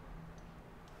error.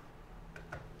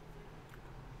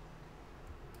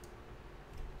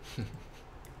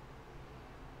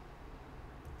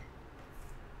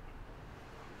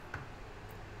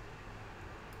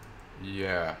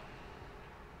 Yeah.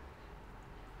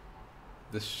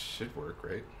 This should work,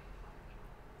 right?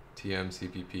 TM,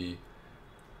 CPP.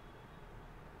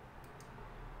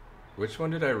 Which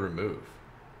one did I remove?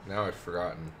 Now I've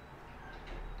forgotten.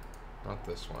 Not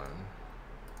this one.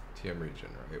 TM region,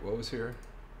 right? What was here?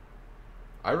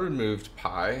 I removed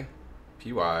pi,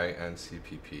 PY, and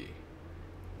CPP.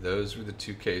 Those were the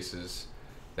two cases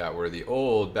that were the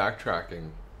old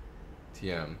backtracking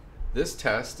TM. This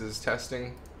test is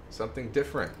testing something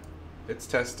different. It's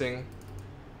testing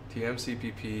TM,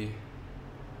 CPP,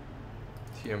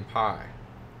 TM pi.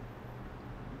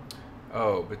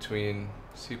 Oh, between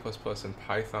C++ and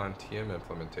Python TM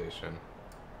implementation.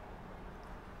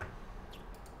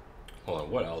 Hold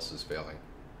on, what else is failing?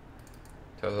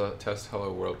 Test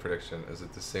hello world prediction. Is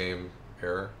it the same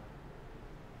error?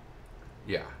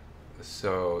 Yeah.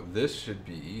 So this should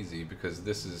be easy because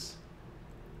this is,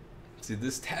 see,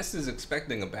 this test is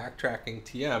expecting a backtracking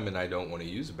TM and I don't want to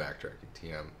use a backtracking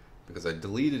TM because I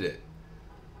deleted it.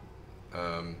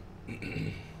 I'm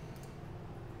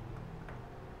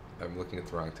looking at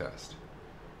the wrong test.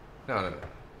 No.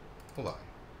 Hold on.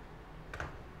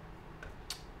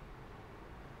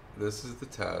 This is the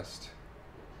test.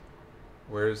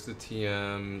 Where's the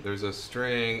TM? There's a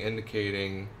string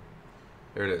indicating,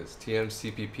 there it is, TM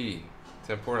CPP.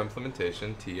 Temporal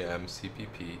implementation, TM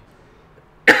CPP.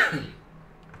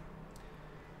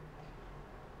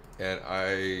 And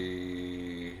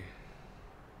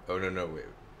oh no, wait.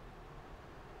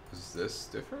 Is this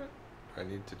different? I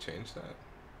need to change that.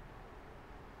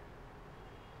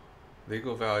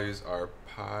 Legal values are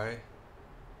pi.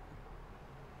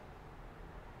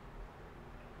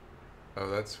 Oh,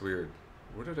 that's weird.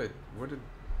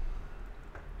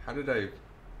 How did I?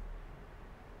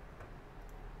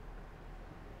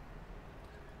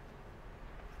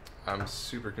 I'm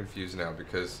super confused now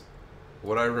because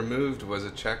what I removed was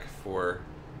a check for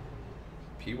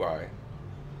PY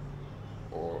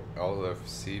or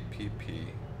LFCPP.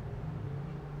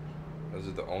 Those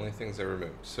are the only things I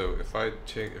removed. So if I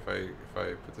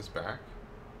put this back,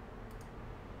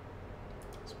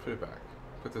 let's put it back.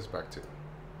 Put this back too.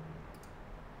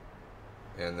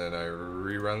 And then I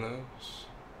rerun those.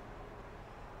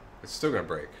 It's still gonna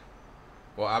break.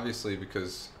 Well, obviously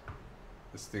because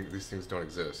these things don't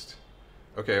exist.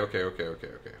 Okay.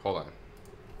 Hold on.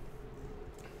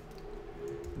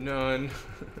 None.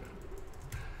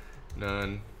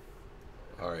 None.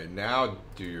 All right, now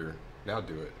do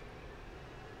it.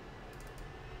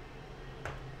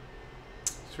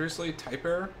 Seriously, type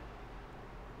error?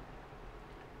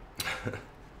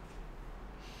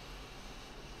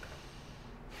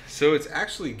 So it's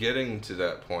actually getting to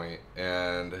that point,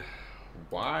 and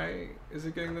why is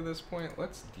it getting to this point?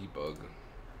 Let's debug.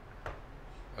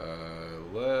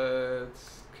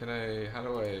 Let's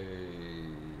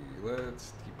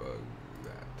debug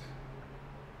that.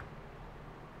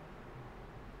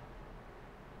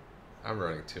 I'm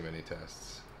running too many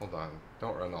tests. Hold on,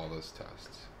 don't run all those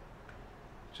tests.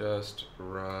 Just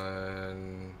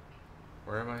run,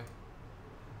 where am I?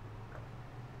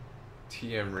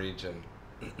 TM region.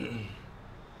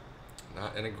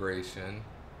 Not integration.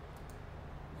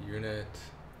 Unit,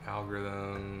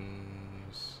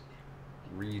 algorithms,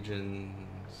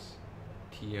 regions,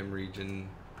 TM region,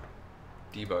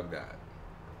 debug that.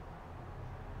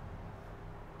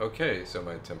 Okay, so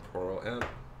my temporal imp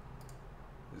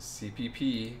is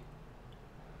CPP,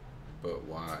 but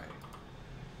why?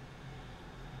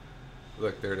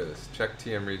 Look, there it is. Check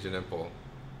TM region impl.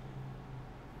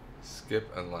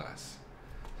 Skip unless.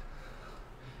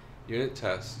 Unit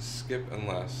test, skip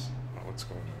unless. Oh, what's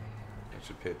going on? I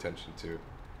should pay attention to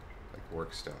like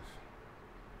work stuff.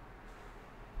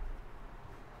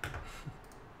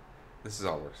 This is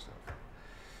all work stuff.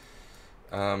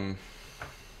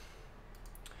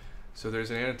 So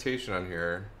there's an annotation on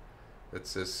here that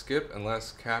says skip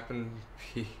unless cap and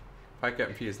p, PyCap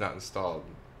and p is not installed.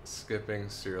 Skipping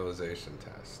serialization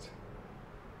test.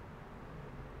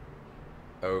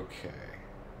 Okay.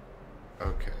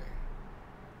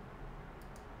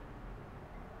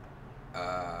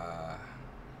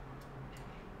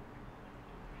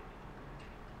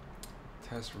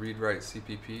 Test read write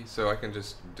CPP, so I can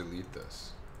just delete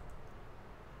this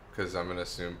because I'm gonna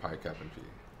assume PyCap and p.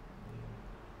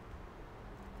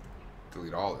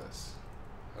 Delete all this.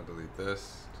 I'll delete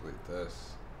this, delete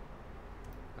this.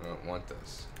 I don't want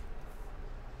this.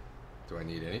 Do I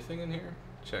need anything in here?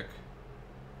 Check.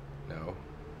 No.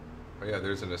 Oh yeah,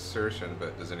 there's an assertion,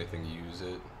 but does anything use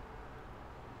it?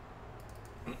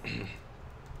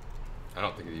 I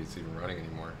don't think it's even running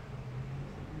anymore.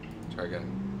 Try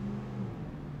again.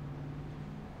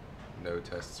 No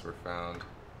tests were found.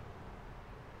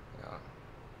 Yeah.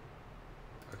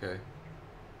 Okay.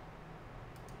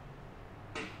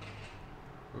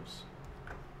 Oops.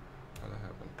 How'd that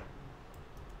happen?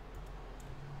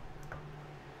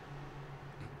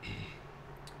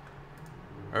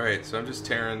 Alright, so I'm just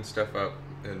tearing stuff up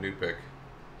in NuPIC,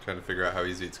 trying to figure out how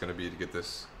easy it's going to be to get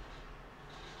this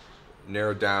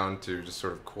narrowed down to just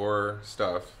sort of core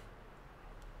stuff.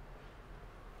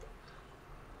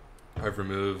 I've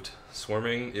removed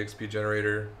swarming, EXP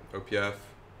generator, OPF,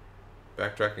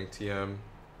 backtracking TM.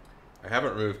 I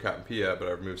haven't removed cat and P yet, but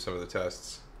I've removed some of the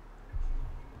tests.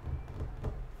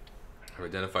 I've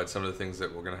identified some of the things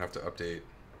that we're going to have to update.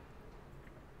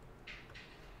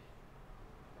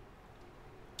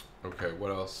 Okay,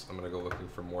 what else? I'm going to go looking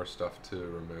for more stuff to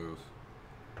remove.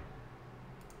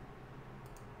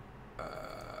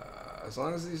 As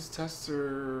long as these tests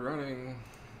are running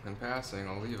and passing,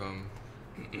 I'll leave them.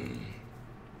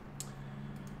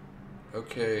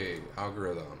 Okay,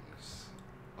 algorithms.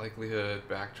 Likelihood,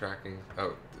 backtracking.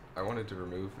 Oh, I wanted to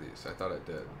remove these. I thought I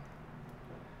did.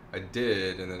 I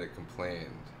did, and then it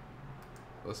complained.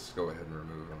 Let's go ahead and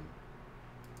remove them.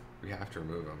 We have to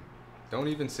remove them. Don't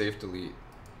even save delete.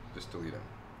 Just delete them.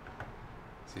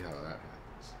 See how that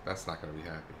happens. That's not going to be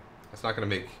happy. That's not going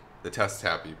to make the tests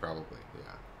happy, probably.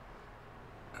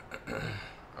 Yeah.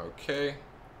 Okay.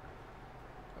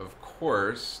 Of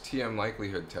course, TM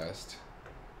likelihood test.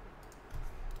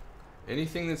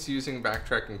 Anything that's using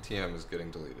backtracking TM is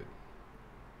getting deleted.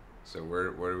 So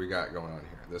what do we got going on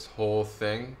here? This whole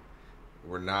thing,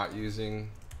 we're not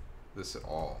using this at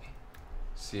all.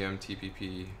 CM,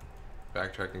 TPP,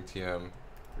 backtracking TM,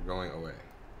 they're going away.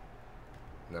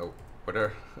 Nope.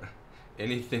 Whatever.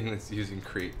 Anything that's using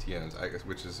create TMs, I guess,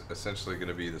 which is essentially going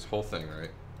to be this whole thing,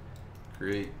 right?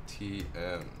 Create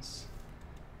TMs.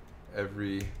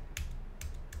 Every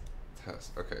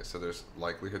test. Okay, so there's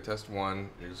likelihood test 1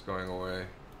 is going away.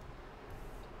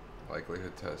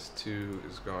 Likelihood test 2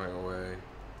 is going away.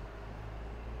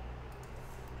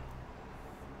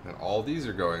 And all these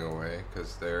are going away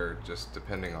because they're just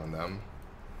depending on them.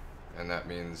 And that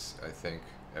means, I think,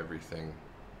 everything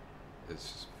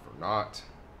is for naught.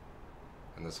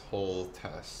 And this whole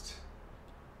test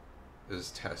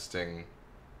is testing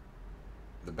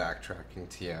the backtracking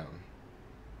TM.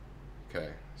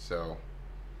 Okay, so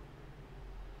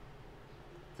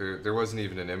there wasn't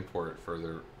even an import for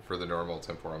the normal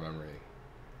temporal memory.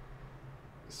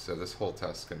 So this whole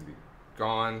test is going to be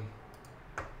gone.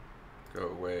 Go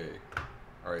away.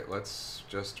 All right, let's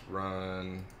just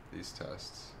run these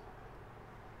tests.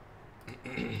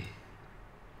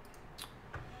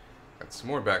 Got some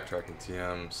more backtracking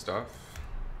TM stuff.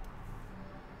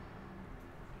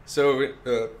 So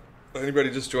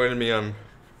anybody just joining me, I'm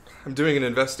doing an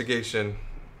investigation,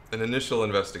 an initial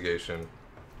investigation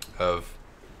of,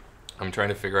 I'm trying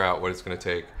to figure out what it's going to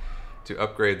take to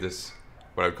upgrade this,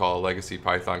 what I would call a legacy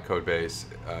Python code base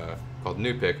called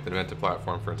NuPIC, the Invented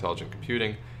Platform for Intelligent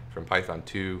Computing, from Python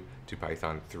 2 to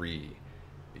Python 3.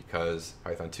 Because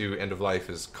Python 2 end of life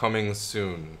is coming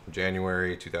soon,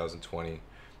 January 2020,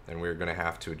 and we're going to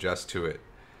have to adjust to it.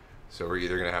 So we're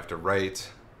either going to have to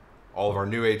write all of our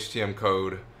new HTML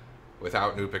code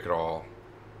without NuPIC at all,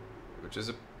 which is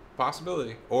a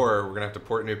possibility, or we're going to have to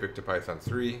port NuPIC to Python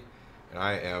 3, and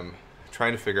I am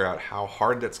trying to figure out how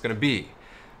hard that's going to be,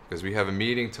 because we have a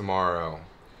meeting tomorrow,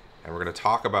 and we're going to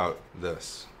talk about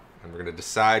this, and we're going to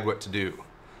decide what to do,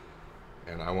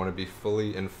 and I want to be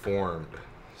fully informed.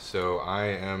 So I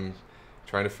am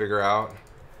trying to figure out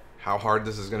how hard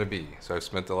this is going to be. So I've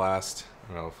spent the last,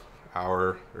 I don't know,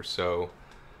 hour or so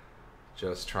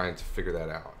just trying to figure that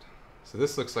out. So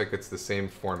this looks like it's the same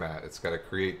format. It's got to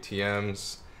create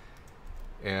TMs,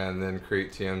 and then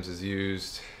create TMs is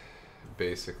used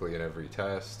basically in every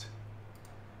test.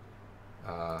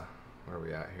 Where are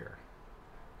we at here?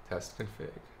 Test config.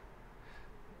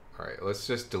 All right, let's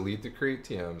just delete the create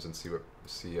TMs and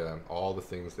see all the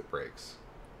things that breaks.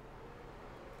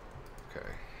 Okay.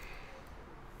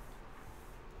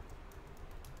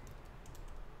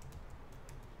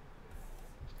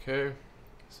 Okay,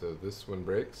 so this one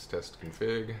breaks, test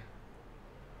config.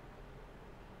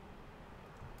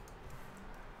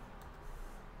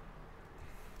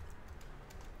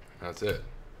 That's it.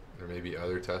 There may be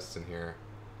other tests in here.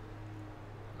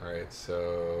 All right,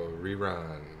 so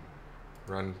rerun.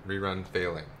 Rerun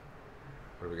failing.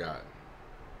 What do we got?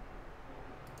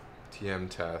 TM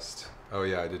test. Oh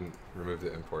yeah, I didn't remove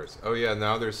the imports. Oh yeah,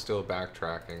 now there's still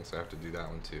backtracking, so I have to do that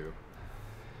one too.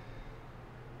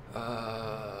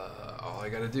 All I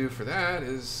gotta do for that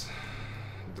is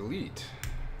delete.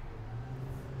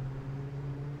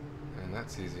 And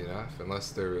that's easy enough,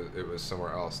 unless it was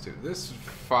somewhere else too. This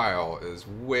file is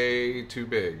way too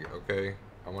big, okay?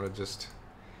 I wanna just,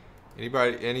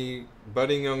 any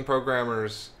budding young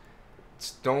programmers,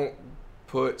 don't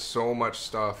put so much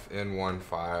stuff in one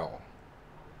file.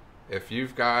 If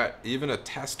you've got even a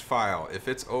test file, if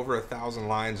it's over 1,000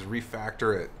 lines,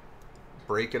 refactor it.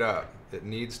 Break it up. It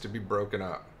needs to be broken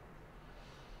up.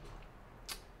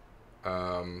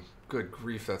 Good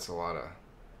grief, that's a lot of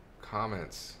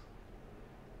comments.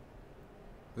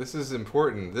 This is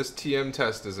important. This TM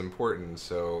test is important,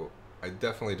 so I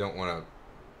definitely don't want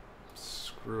to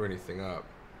screw anything up.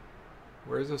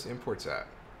 Where's those imports at?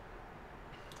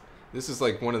 This is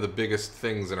like one of the biggest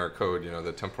things in our code, you know,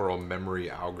 the temporal memory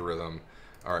algorithm.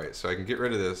 All right, so I can get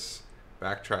rid of this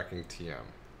backtracking TM.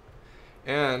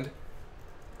 And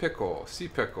pickle,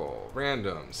 cpickle,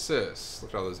 random, sys.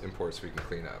 Look at all those imports we can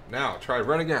clean up. Now, try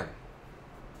run again.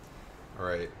 All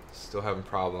right, still having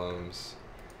problems.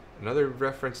 Another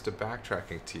reference to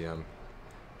backtracking TM.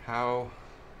 How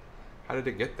did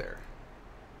it get there?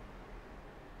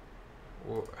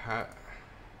 Well,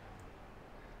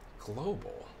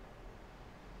 global.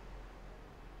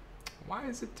 Why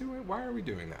is it doing? Why are we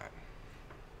doing that?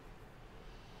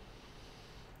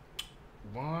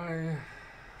 Why?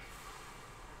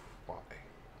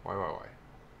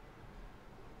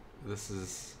 This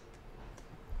is.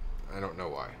 I don't know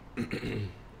why.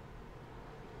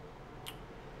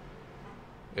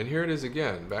 And here it is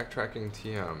again, backtracking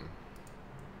TM.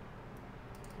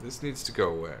 This needs to go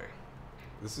away.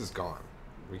 This is gone.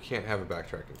 We can't have a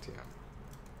backtracking TM.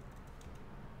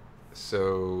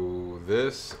 So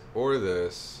this or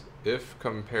this, if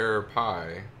compare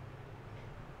pi,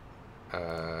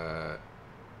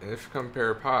 if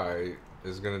compare pi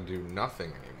is going to do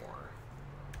nothing anymore.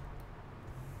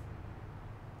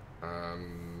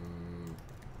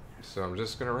 So I'm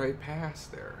just going to write pass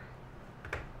there.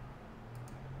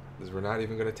 Because we're not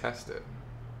even going to test it.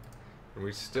 And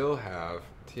we still have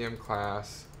TM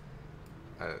class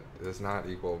does not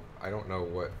equal, I don't know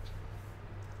what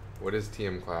is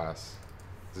TM class?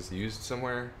 Is this used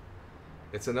somewhere?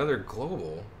 It's another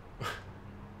global.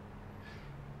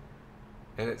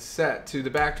 And it's set to the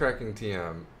backtracking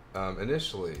TM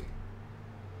initially.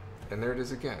 And there it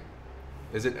is again.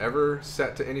 Is it ever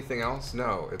set to anything else?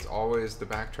 No, it's always the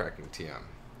backtracking TM.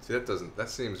 See, that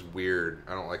seems weird.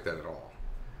 I don't like that at all.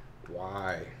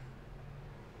 Why?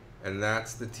 And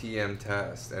that's the TM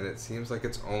test. And it seems like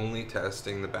it's only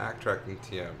testing the backtracking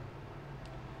TM.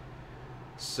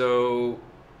 So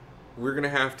we're going to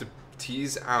have to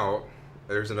tease out,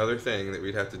 there's another thing that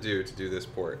we'd have to do this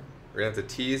port. We're going to have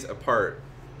to tease apart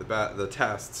the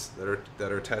tests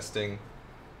that are testing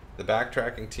the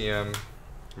backtracking TM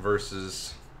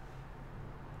versus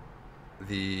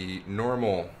the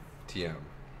normal TM.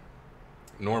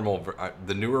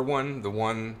 The newer one, the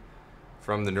one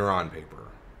from the Neuron paper.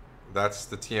 That's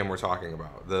the TM we're talking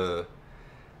about. The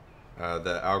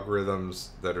algorithms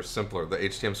that are simpler, the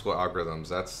HTM school algorithms,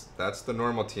 that's the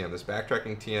normal TM. This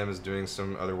backtracking TM is doing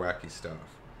some other wacky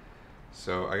stuff.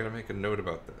 So I gotta make a note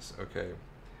about this. Okay,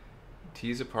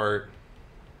 tease apart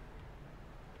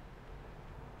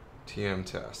TM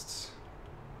tests.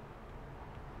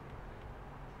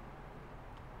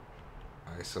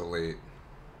 Isolate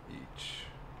each.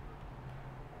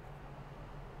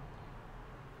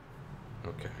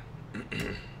 Okay.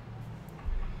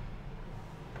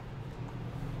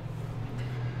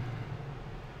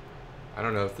 I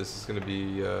don't know if this is going to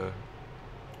be...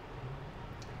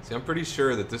 See, I'm pretty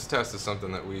sure that this test is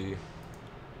something that we...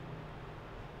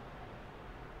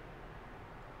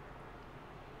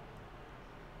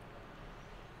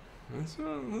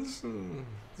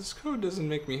 This code doesn't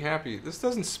make me happy. This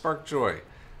doesn't spark joy.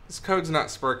 This code's not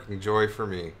sparking joy for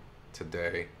me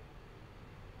today.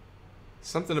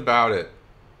 Something about it.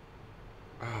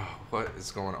 Oh, what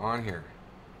is going on here?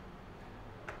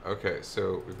 Okay,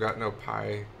 so we've got no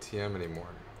pi TM anymore.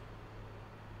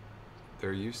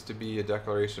 There used to be a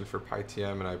declaration for pi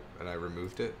TM and I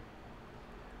removed it.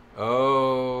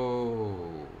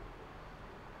 Oh.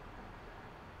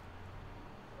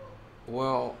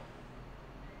 Well,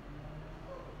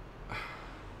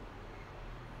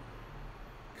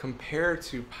 compared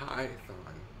to Python,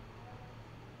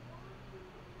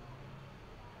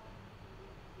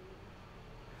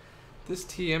 this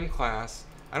TM class,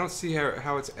 I don't see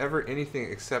how it's ever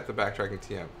anything except the backtracking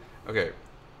TM. Okay,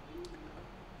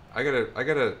 I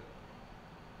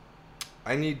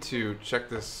need to check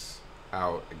this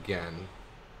out again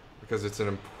because it's an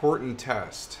important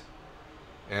test,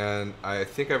 and I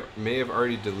think I may have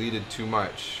already deleted too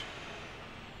much.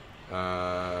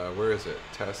 Where is it?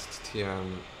 Test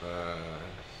TM.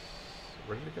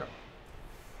 Where did it go?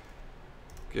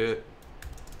 Git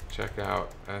checkout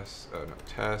test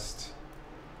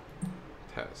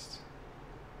tests.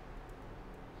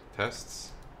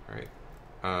 All right.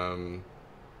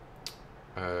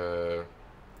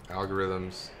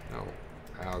 Algorithms. No.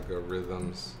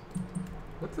 Algorithms.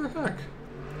 What the heck?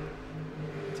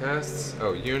 Tests.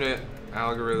 Oh, unit.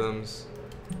 Algorithms.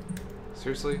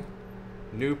 Seriously?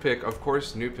 NuPIC. Of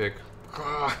course, NuPIC.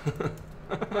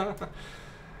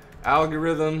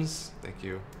 Algorithms. Thank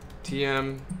you.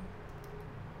 TM.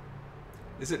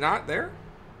 Is it not there?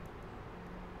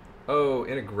 Oh,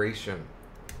 integration.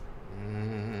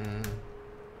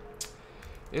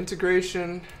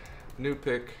 Integration.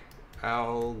 NuPIC.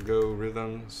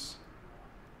 Algorithms.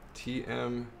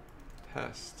 TM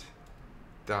test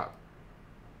dot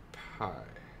py.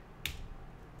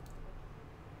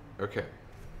 Okay.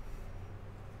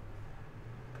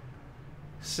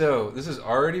 So this is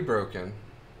already broken.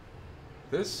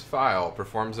 This file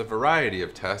performs a variety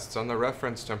of tests on the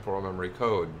reference temporal memory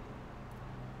code.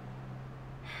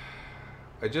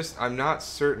 I'm not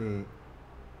certain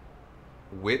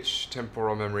which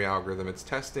temporal memory algorithm it's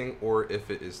testing or if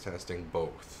it is testing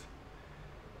both.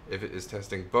 If it is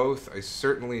testing both, I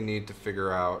certainly need to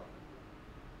figure out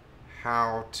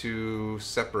how to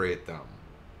separate them.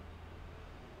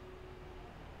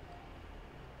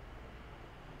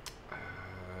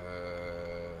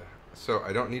 So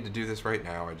I don't need to do this right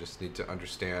now. I just need to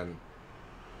understand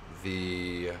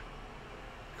the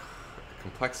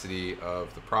complexity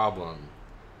of the problem.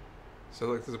 So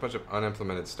look, there's a bunch of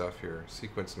unimplemented stuff here.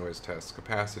 Sequence noise tests,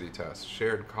 capacity tests,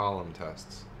 shared column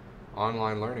tests,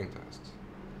 online learning tests.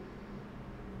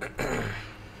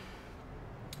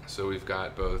 So we've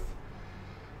got both.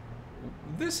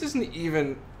 This isn't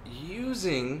even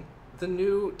using the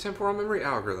new temporal memory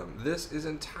algorithm. This is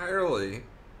entirely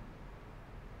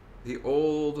the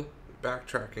old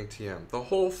backtracking TM. The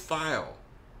whole file.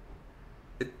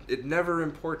 It never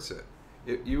imports it.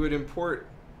 You would import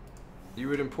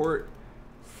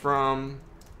from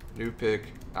NuPIC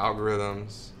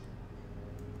algorithms,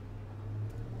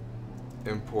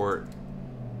 import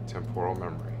temporal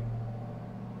memory.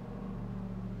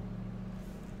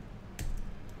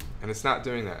 And it's not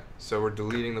doing that, so we're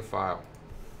deleting the file.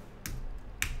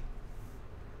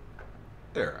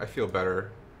 There, I feel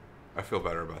better. I feel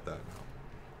better about that now.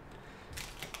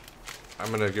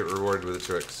 I'm gonna get rewarded with a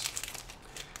Twix.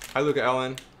 Hi, Luca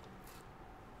Ellen.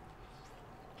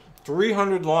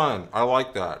 300 line, I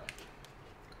like that.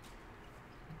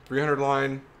 300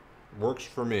 line works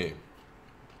for me.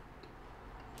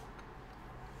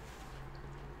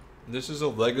 This is a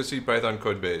legacy Python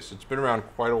code base. It's been around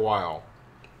quite a while.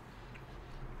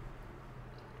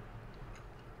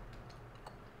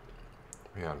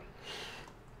 Man.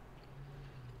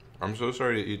 I'm so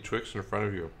sorry to eat Twix in front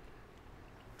of you.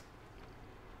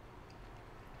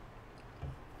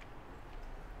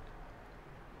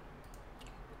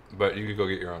 But you could go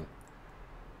get your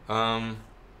own.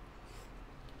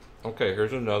 Okay,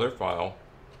 here's another file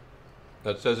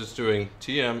that says it's doing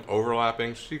TM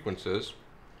overlapping sequences,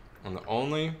 and the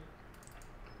only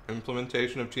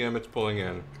implementation of TM it's pulling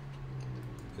in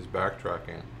is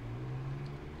backtracking.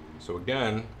 So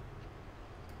again,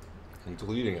 I'm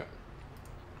deleting it.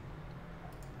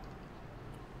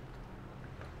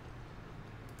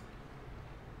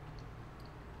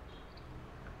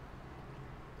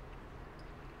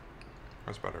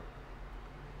 That's better.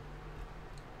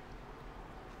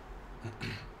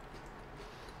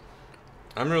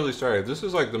 I'm really sorry. This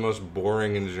is like the most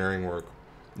boring engineering work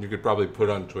you could probably put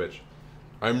on Twitch.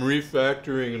 I'm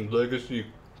refactoring a legacy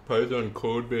Python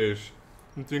code base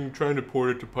and trying to port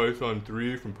it to Python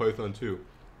 3 from Python 2.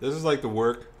 This is like the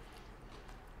work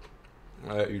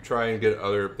that you try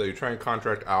and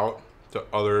contract out to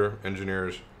other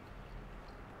engineers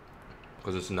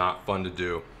because it's not fun to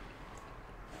do.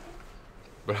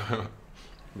 But I'm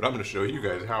going to show you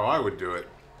guys how I would do it,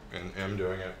 and am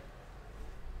doing it.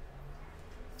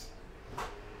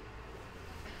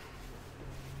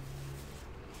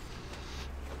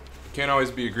 Can't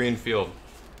always be a green field.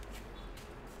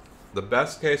 The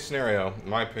best case scenario, in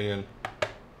my opinion,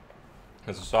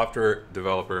 as a software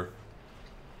developer,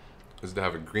 is to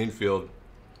have a green field.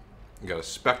 You got a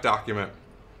spec document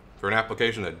for an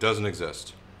application that doesn't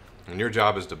exist, and your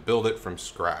job is to build it from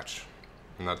scratch,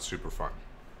 and that's super fun.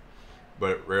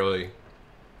 But it rarely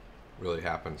really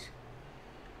happens.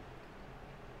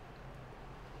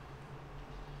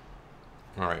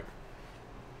 All right.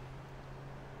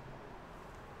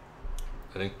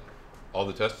 I think all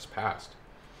the tests passed.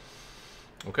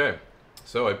 Okay,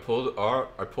 so I pulled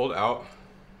out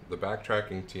the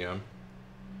backtracking TM.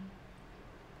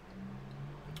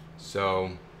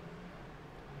 So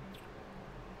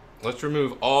let's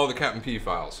remove all the cap and p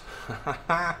files.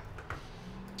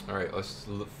 All right, let's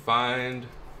find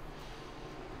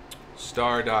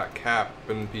star.cap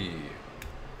and p,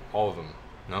 all of them.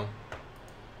 No?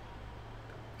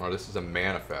 Oh, this is a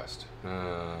manifest.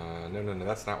 No,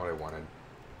 that's not what I wanted.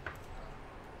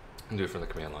 I'll do it from the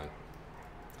command line.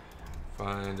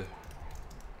 Find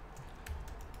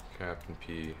Captain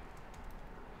P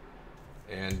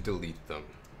and delete them.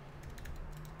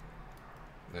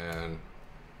 And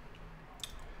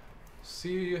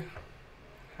see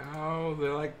how they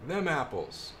like them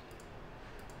apples.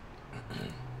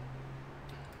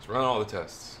 Let's run all the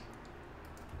tests.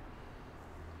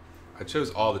 I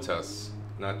chose all the tests,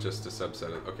 not just a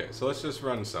subset of. Okay, so let's just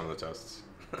run some of the tests.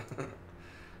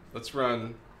 Let's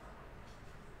run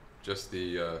just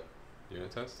the unit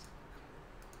test.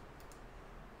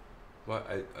 What?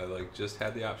 I like just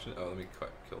had the option. Oh, let me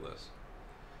kill this.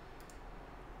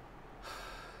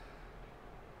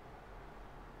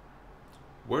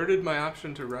 Where did my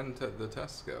option to run the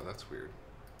tests go? That's weird.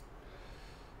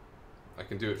 I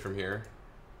can do it from here,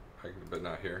 but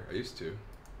not here. I used to.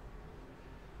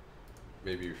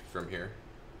 Maybe from here.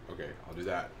 Okay, I'll do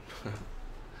that.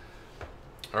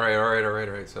 All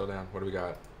right. Settle down. What do we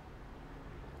got?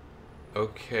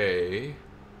 Okay.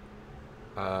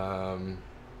 Can't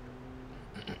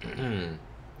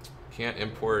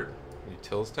import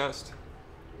utils test.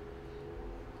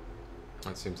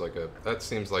 That seems like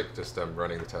just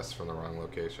running the test from the wrong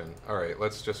location. All right,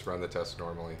 let's just run the test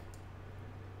normally.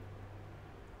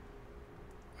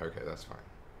 Okay, that's fine.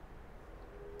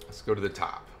 Let's go to the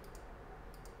top.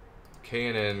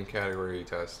 KNN category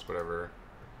test, whatever.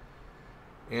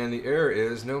 And the error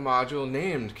is no module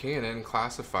named KNN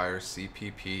classifier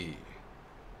CPP.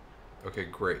 Okay,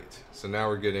 great. So now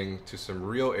we're getting to some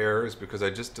real errors because I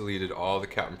just deleted all the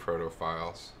Captain Proto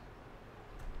files.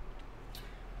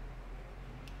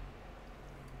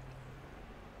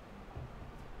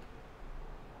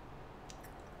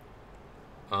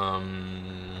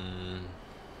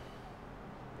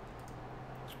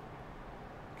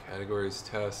 Categories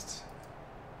test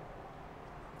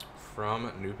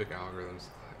from NuPIC algorithms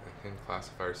and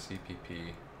classifier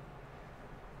CPP.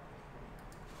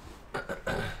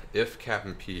 If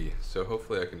Captain P. So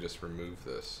hopefully I can just remove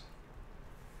this.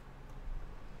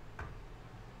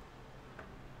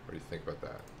 What do you think about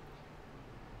that?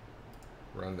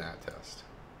 Run that test.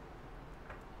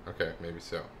 Okay, maybe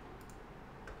so.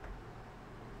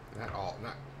 Not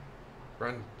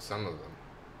run some of them.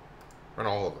 Run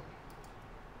all of them.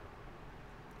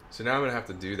 So now I'm gonna have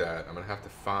to do that. I'm gonna have to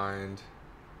find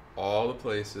all the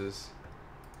places.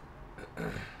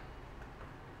 Got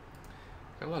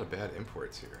a lot of bad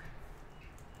imports here.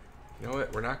 You know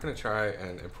what? We're not gonna try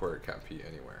and import Captain P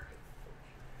anywhere.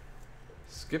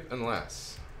 Skip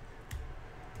unless.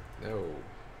 No.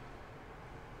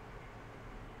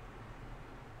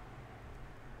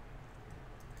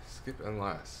 Skip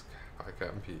unless by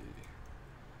Captain P.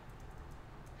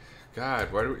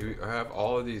 God, why do we have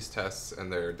all of these tests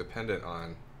and they're dependent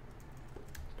on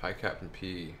PyCaptain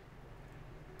P?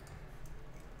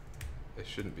 They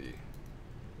shouldn't be.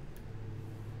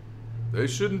 They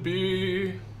shouldn't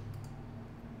be.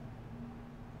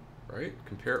 Right?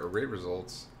 Compare array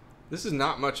results. This is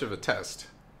not much of a test.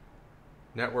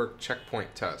 Network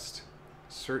checkpoint test.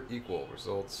 Cert equal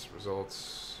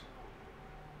results.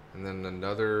 And then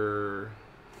another.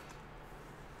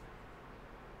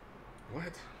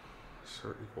 What?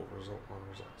 Cert equal result 1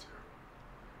 result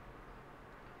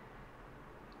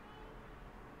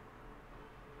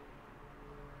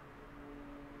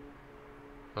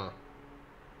 2. Huh.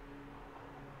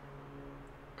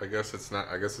 I guess it's not.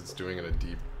 I guess it's doing it a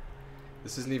deep.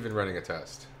 This isn't even running a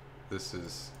test. This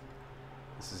is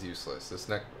useless.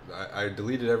 I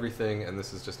deleted everything, and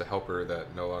this is just a helper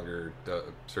that no longer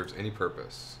serves any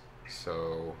purpose.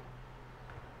 So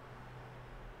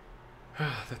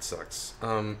that sucks.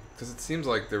 Because it seems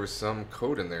like there was some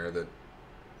code in there that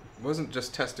wasn't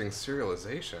just testing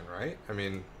serialization, right? I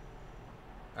mean,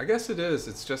 I guess it is.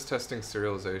 It's just testing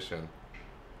serialization.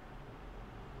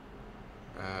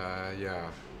 Yeah.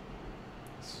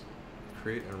 Let's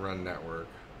create and run network.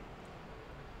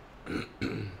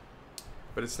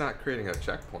 But it's not creating a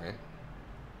checkpoint.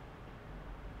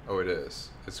 Oh, it is.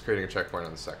 It's creating a checkpoint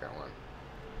on the second one.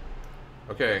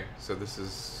 Okay, so this is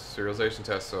serialization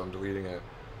test, so I'm deleting it.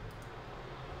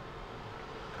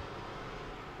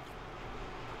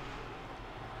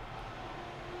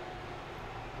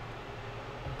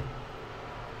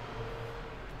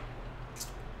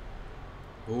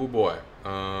 Oh boy.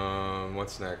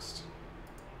 What's next?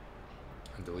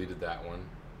 I deleted that one.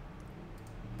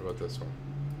 What about this one?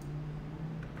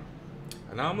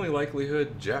 Anomaly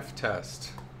likelihood Jeff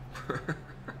test.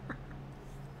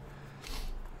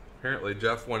 Apparently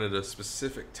Jeff wanted a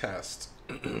specific test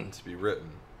to be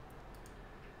written.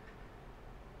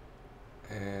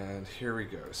 And here we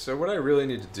go. So what I really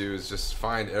need to do is just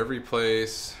find every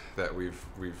place that we've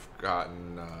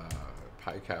gotten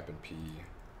pi cap and p,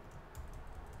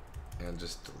 and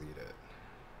just delete it.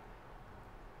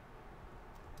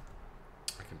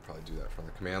 I can probably do that from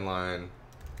the command line.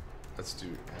 Let's do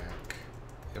ACK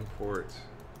import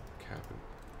cap and,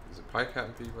 is it pi cap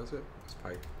and p? Was it? It's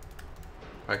pi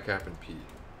cap and p.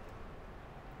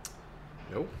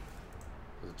 Nope.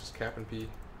 Was it just cap and p?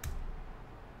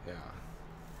 Yeah.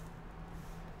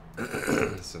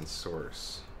 Since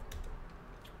source.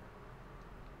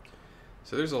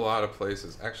 So there's a lot of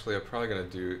places. Actually, I'm probably going to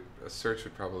do a search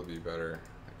would probably be better.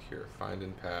 Like here, find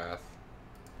in path,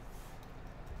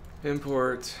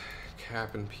 import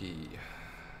cap and p.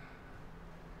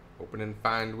 Open and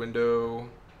find window.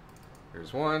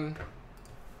 Here's one.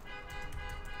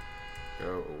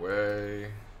 Go away.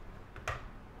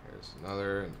 Here's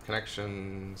another. And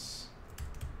connections.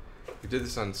 We did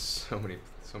this on so many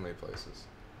places.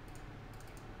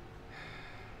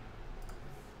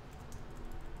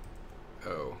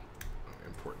 Oh,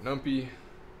 import NuPIC.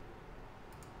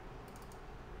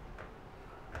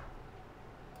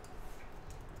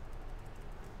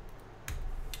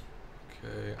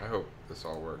 Okay, I hope this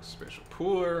all works. Spatial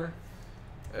pooler,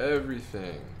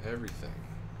 everything.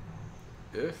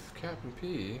 If cap and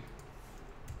p,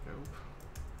 nope.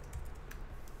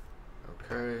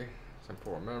 Okay,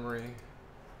 temporal memory,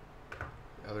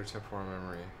 the other temporal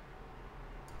memory,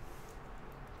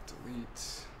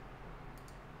 delete.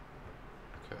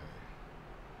 Okay.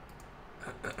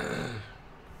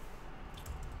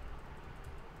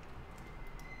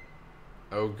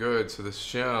 Oh, good. So the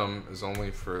shim is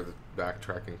only for the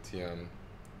backtracking TM,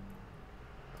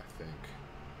 I think,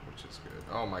 which is good.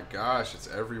 Oh my gosh, it's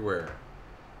everywhere.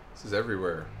 This is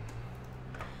everywhere.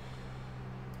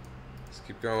 Let's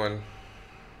keep going.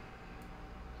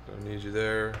 Don't need you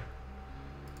there.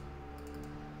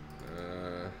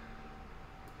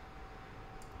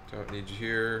 Don't need you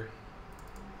here.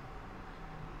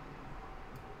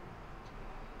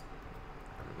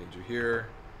 Need you here.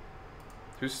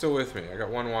 Who's still with me? I got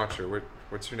one watcher.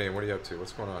 What's your name? What are you up to?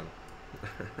 What's going on?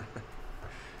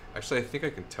 Actually, I think I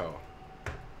can tell.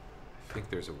 I think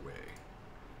there's a way.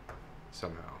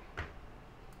 Somehow.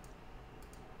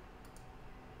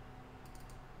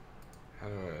 How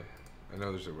do I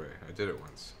know there's a way. I did it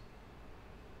once.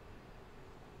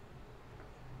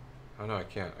 Oh no, I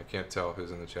can't. I can't tell who's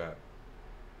in the chat.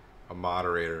 A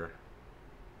moderator.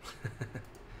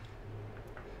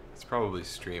 Probably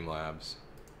Streamlabs.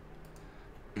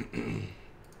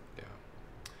 Yeah.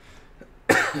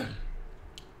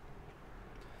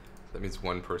 That means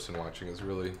one person watching is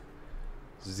really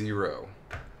 0.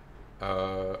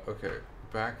 Okay,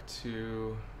 back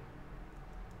to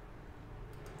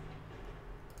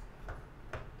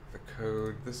the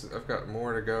code. I've got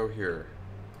more to go here.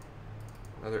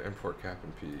 Another import cap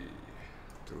and p.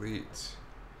 Delete.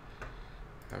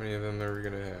 How many of them are we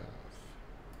gonna have?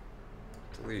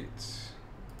 Delete.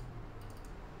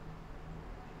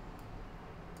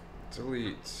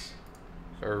 Delete.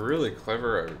 If I were really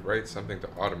clever, I would write something to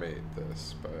automate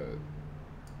this,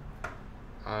 but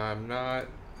I'm not,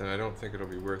 and I don't think it'll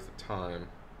be worth the time.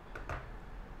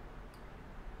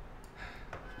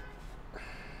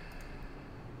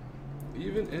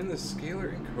 Even in the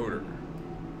scalar encoder,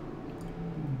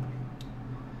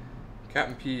 cap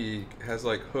and p has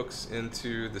like hooks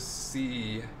into the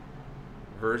C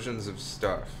versions of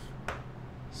stuff,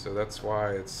 so that's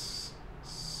why it's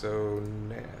so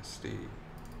nasty.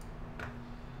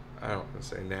 I don't want to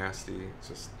say nasty, it's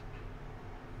just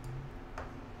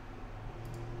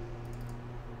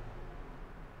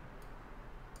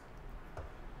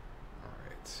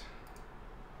alright.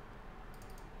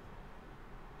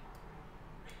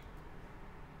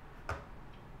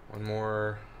 One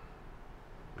more.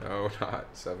 No, not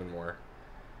 7 more.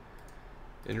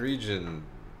 In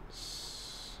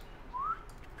regions.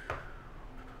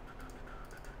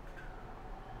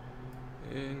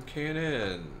 In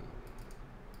Canon.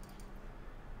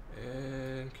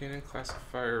 In Canon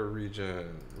classifier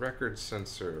region. Record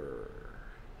sensor.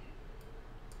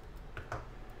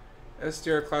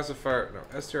 SDR classifier. No,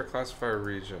 SDR classifier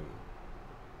region.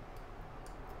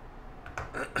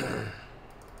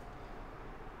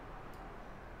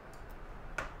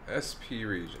 SP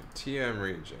region. TM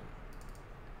region.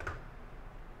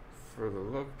 For the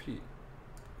love of Pete.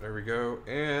 There we go.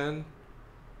 And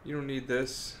you don't need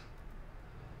this.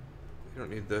 You don't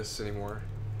need this anymore.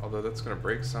 Although that's going to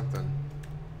break something.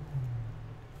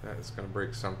 That is going to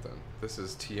break something. This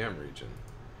is TM region.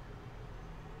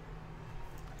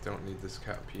 Don't need this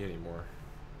cap P anymore.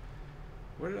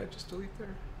 What did I just delete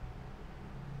there?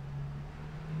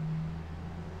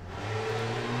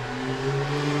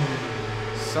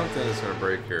 Something is going to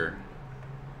break here.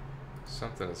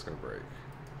 Something is going to break.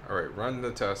 Alright, run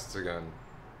the tests again. I'm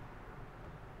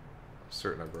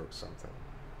certain I broke something.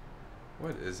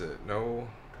 What is it? No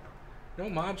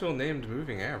module named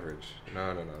moving average.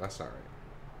 No, that's not right.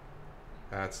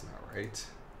 That's not right.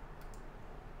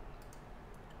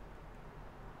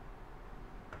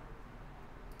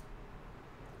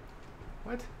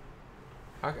 What?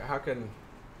 How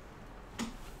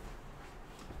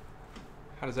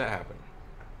does that happen?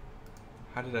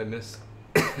 How did I miss?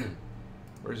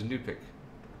 Where's NuPIC?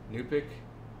 NuPIC?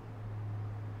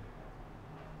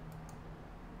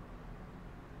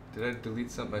 Did I delete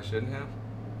something I shouldn't have?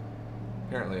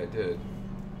 Apparently I did.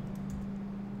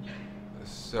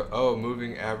 So, oh,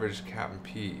 moving average cap and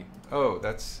P. Oh,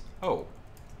 that's, oh,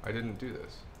 I didn't do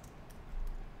this.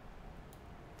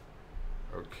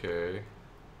 Okay.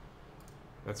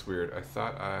 That's weird. I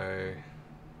thought I'm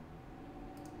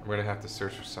gonna have to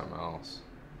search for something else.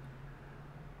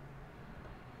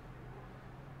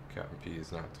 Cap and P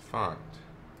is not defined.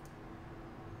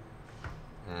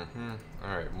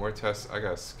 Alright, more tests I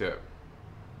gotta skip.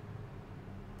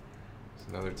 There's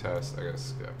another test I gotta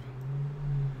skip.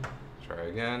 Try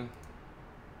again.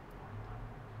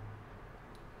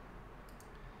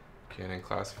 Cannon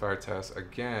classifier test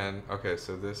again. Okay,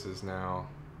 so this is now,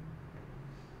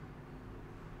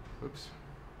 oops.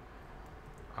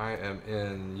 I am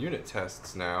in unit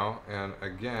tests now, and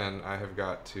again I have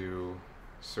got to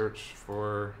search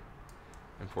for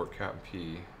import cap and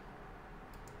P.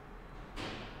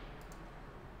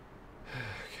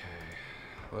 Okay,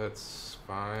 let's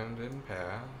find in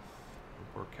path,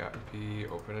 import cap and P,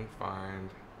 open and find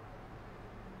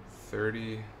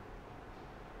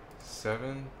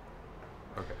 37.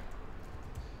 Okay.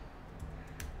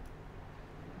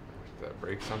 Did that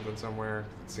break something somewhere?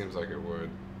 It seems like it would.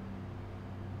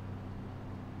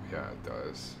 Yeah, it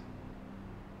does.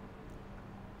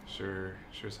 Sure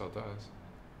as hell does.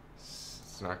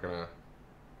 It's not gonna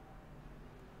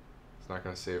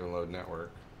save and load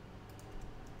network.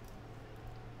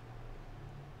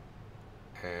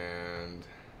 And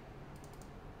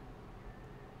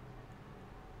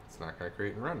it's not gonna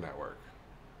create and run network.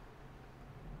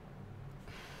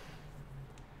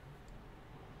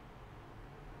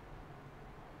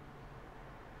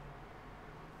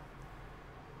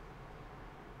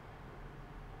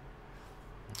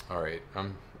 All right,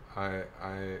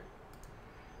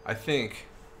 I think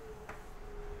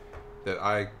that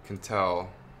I can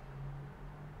tell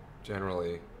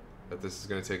generally that this is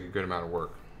going to take a good amount of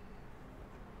work.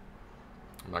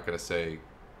 I'm not going to say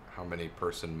how many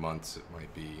person months it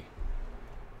might be,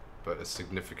 but a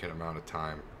significant amount of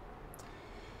time.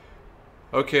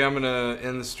 Okay, I'm going to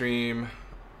end the stream.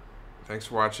 Thanks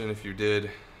for watching if you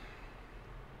did.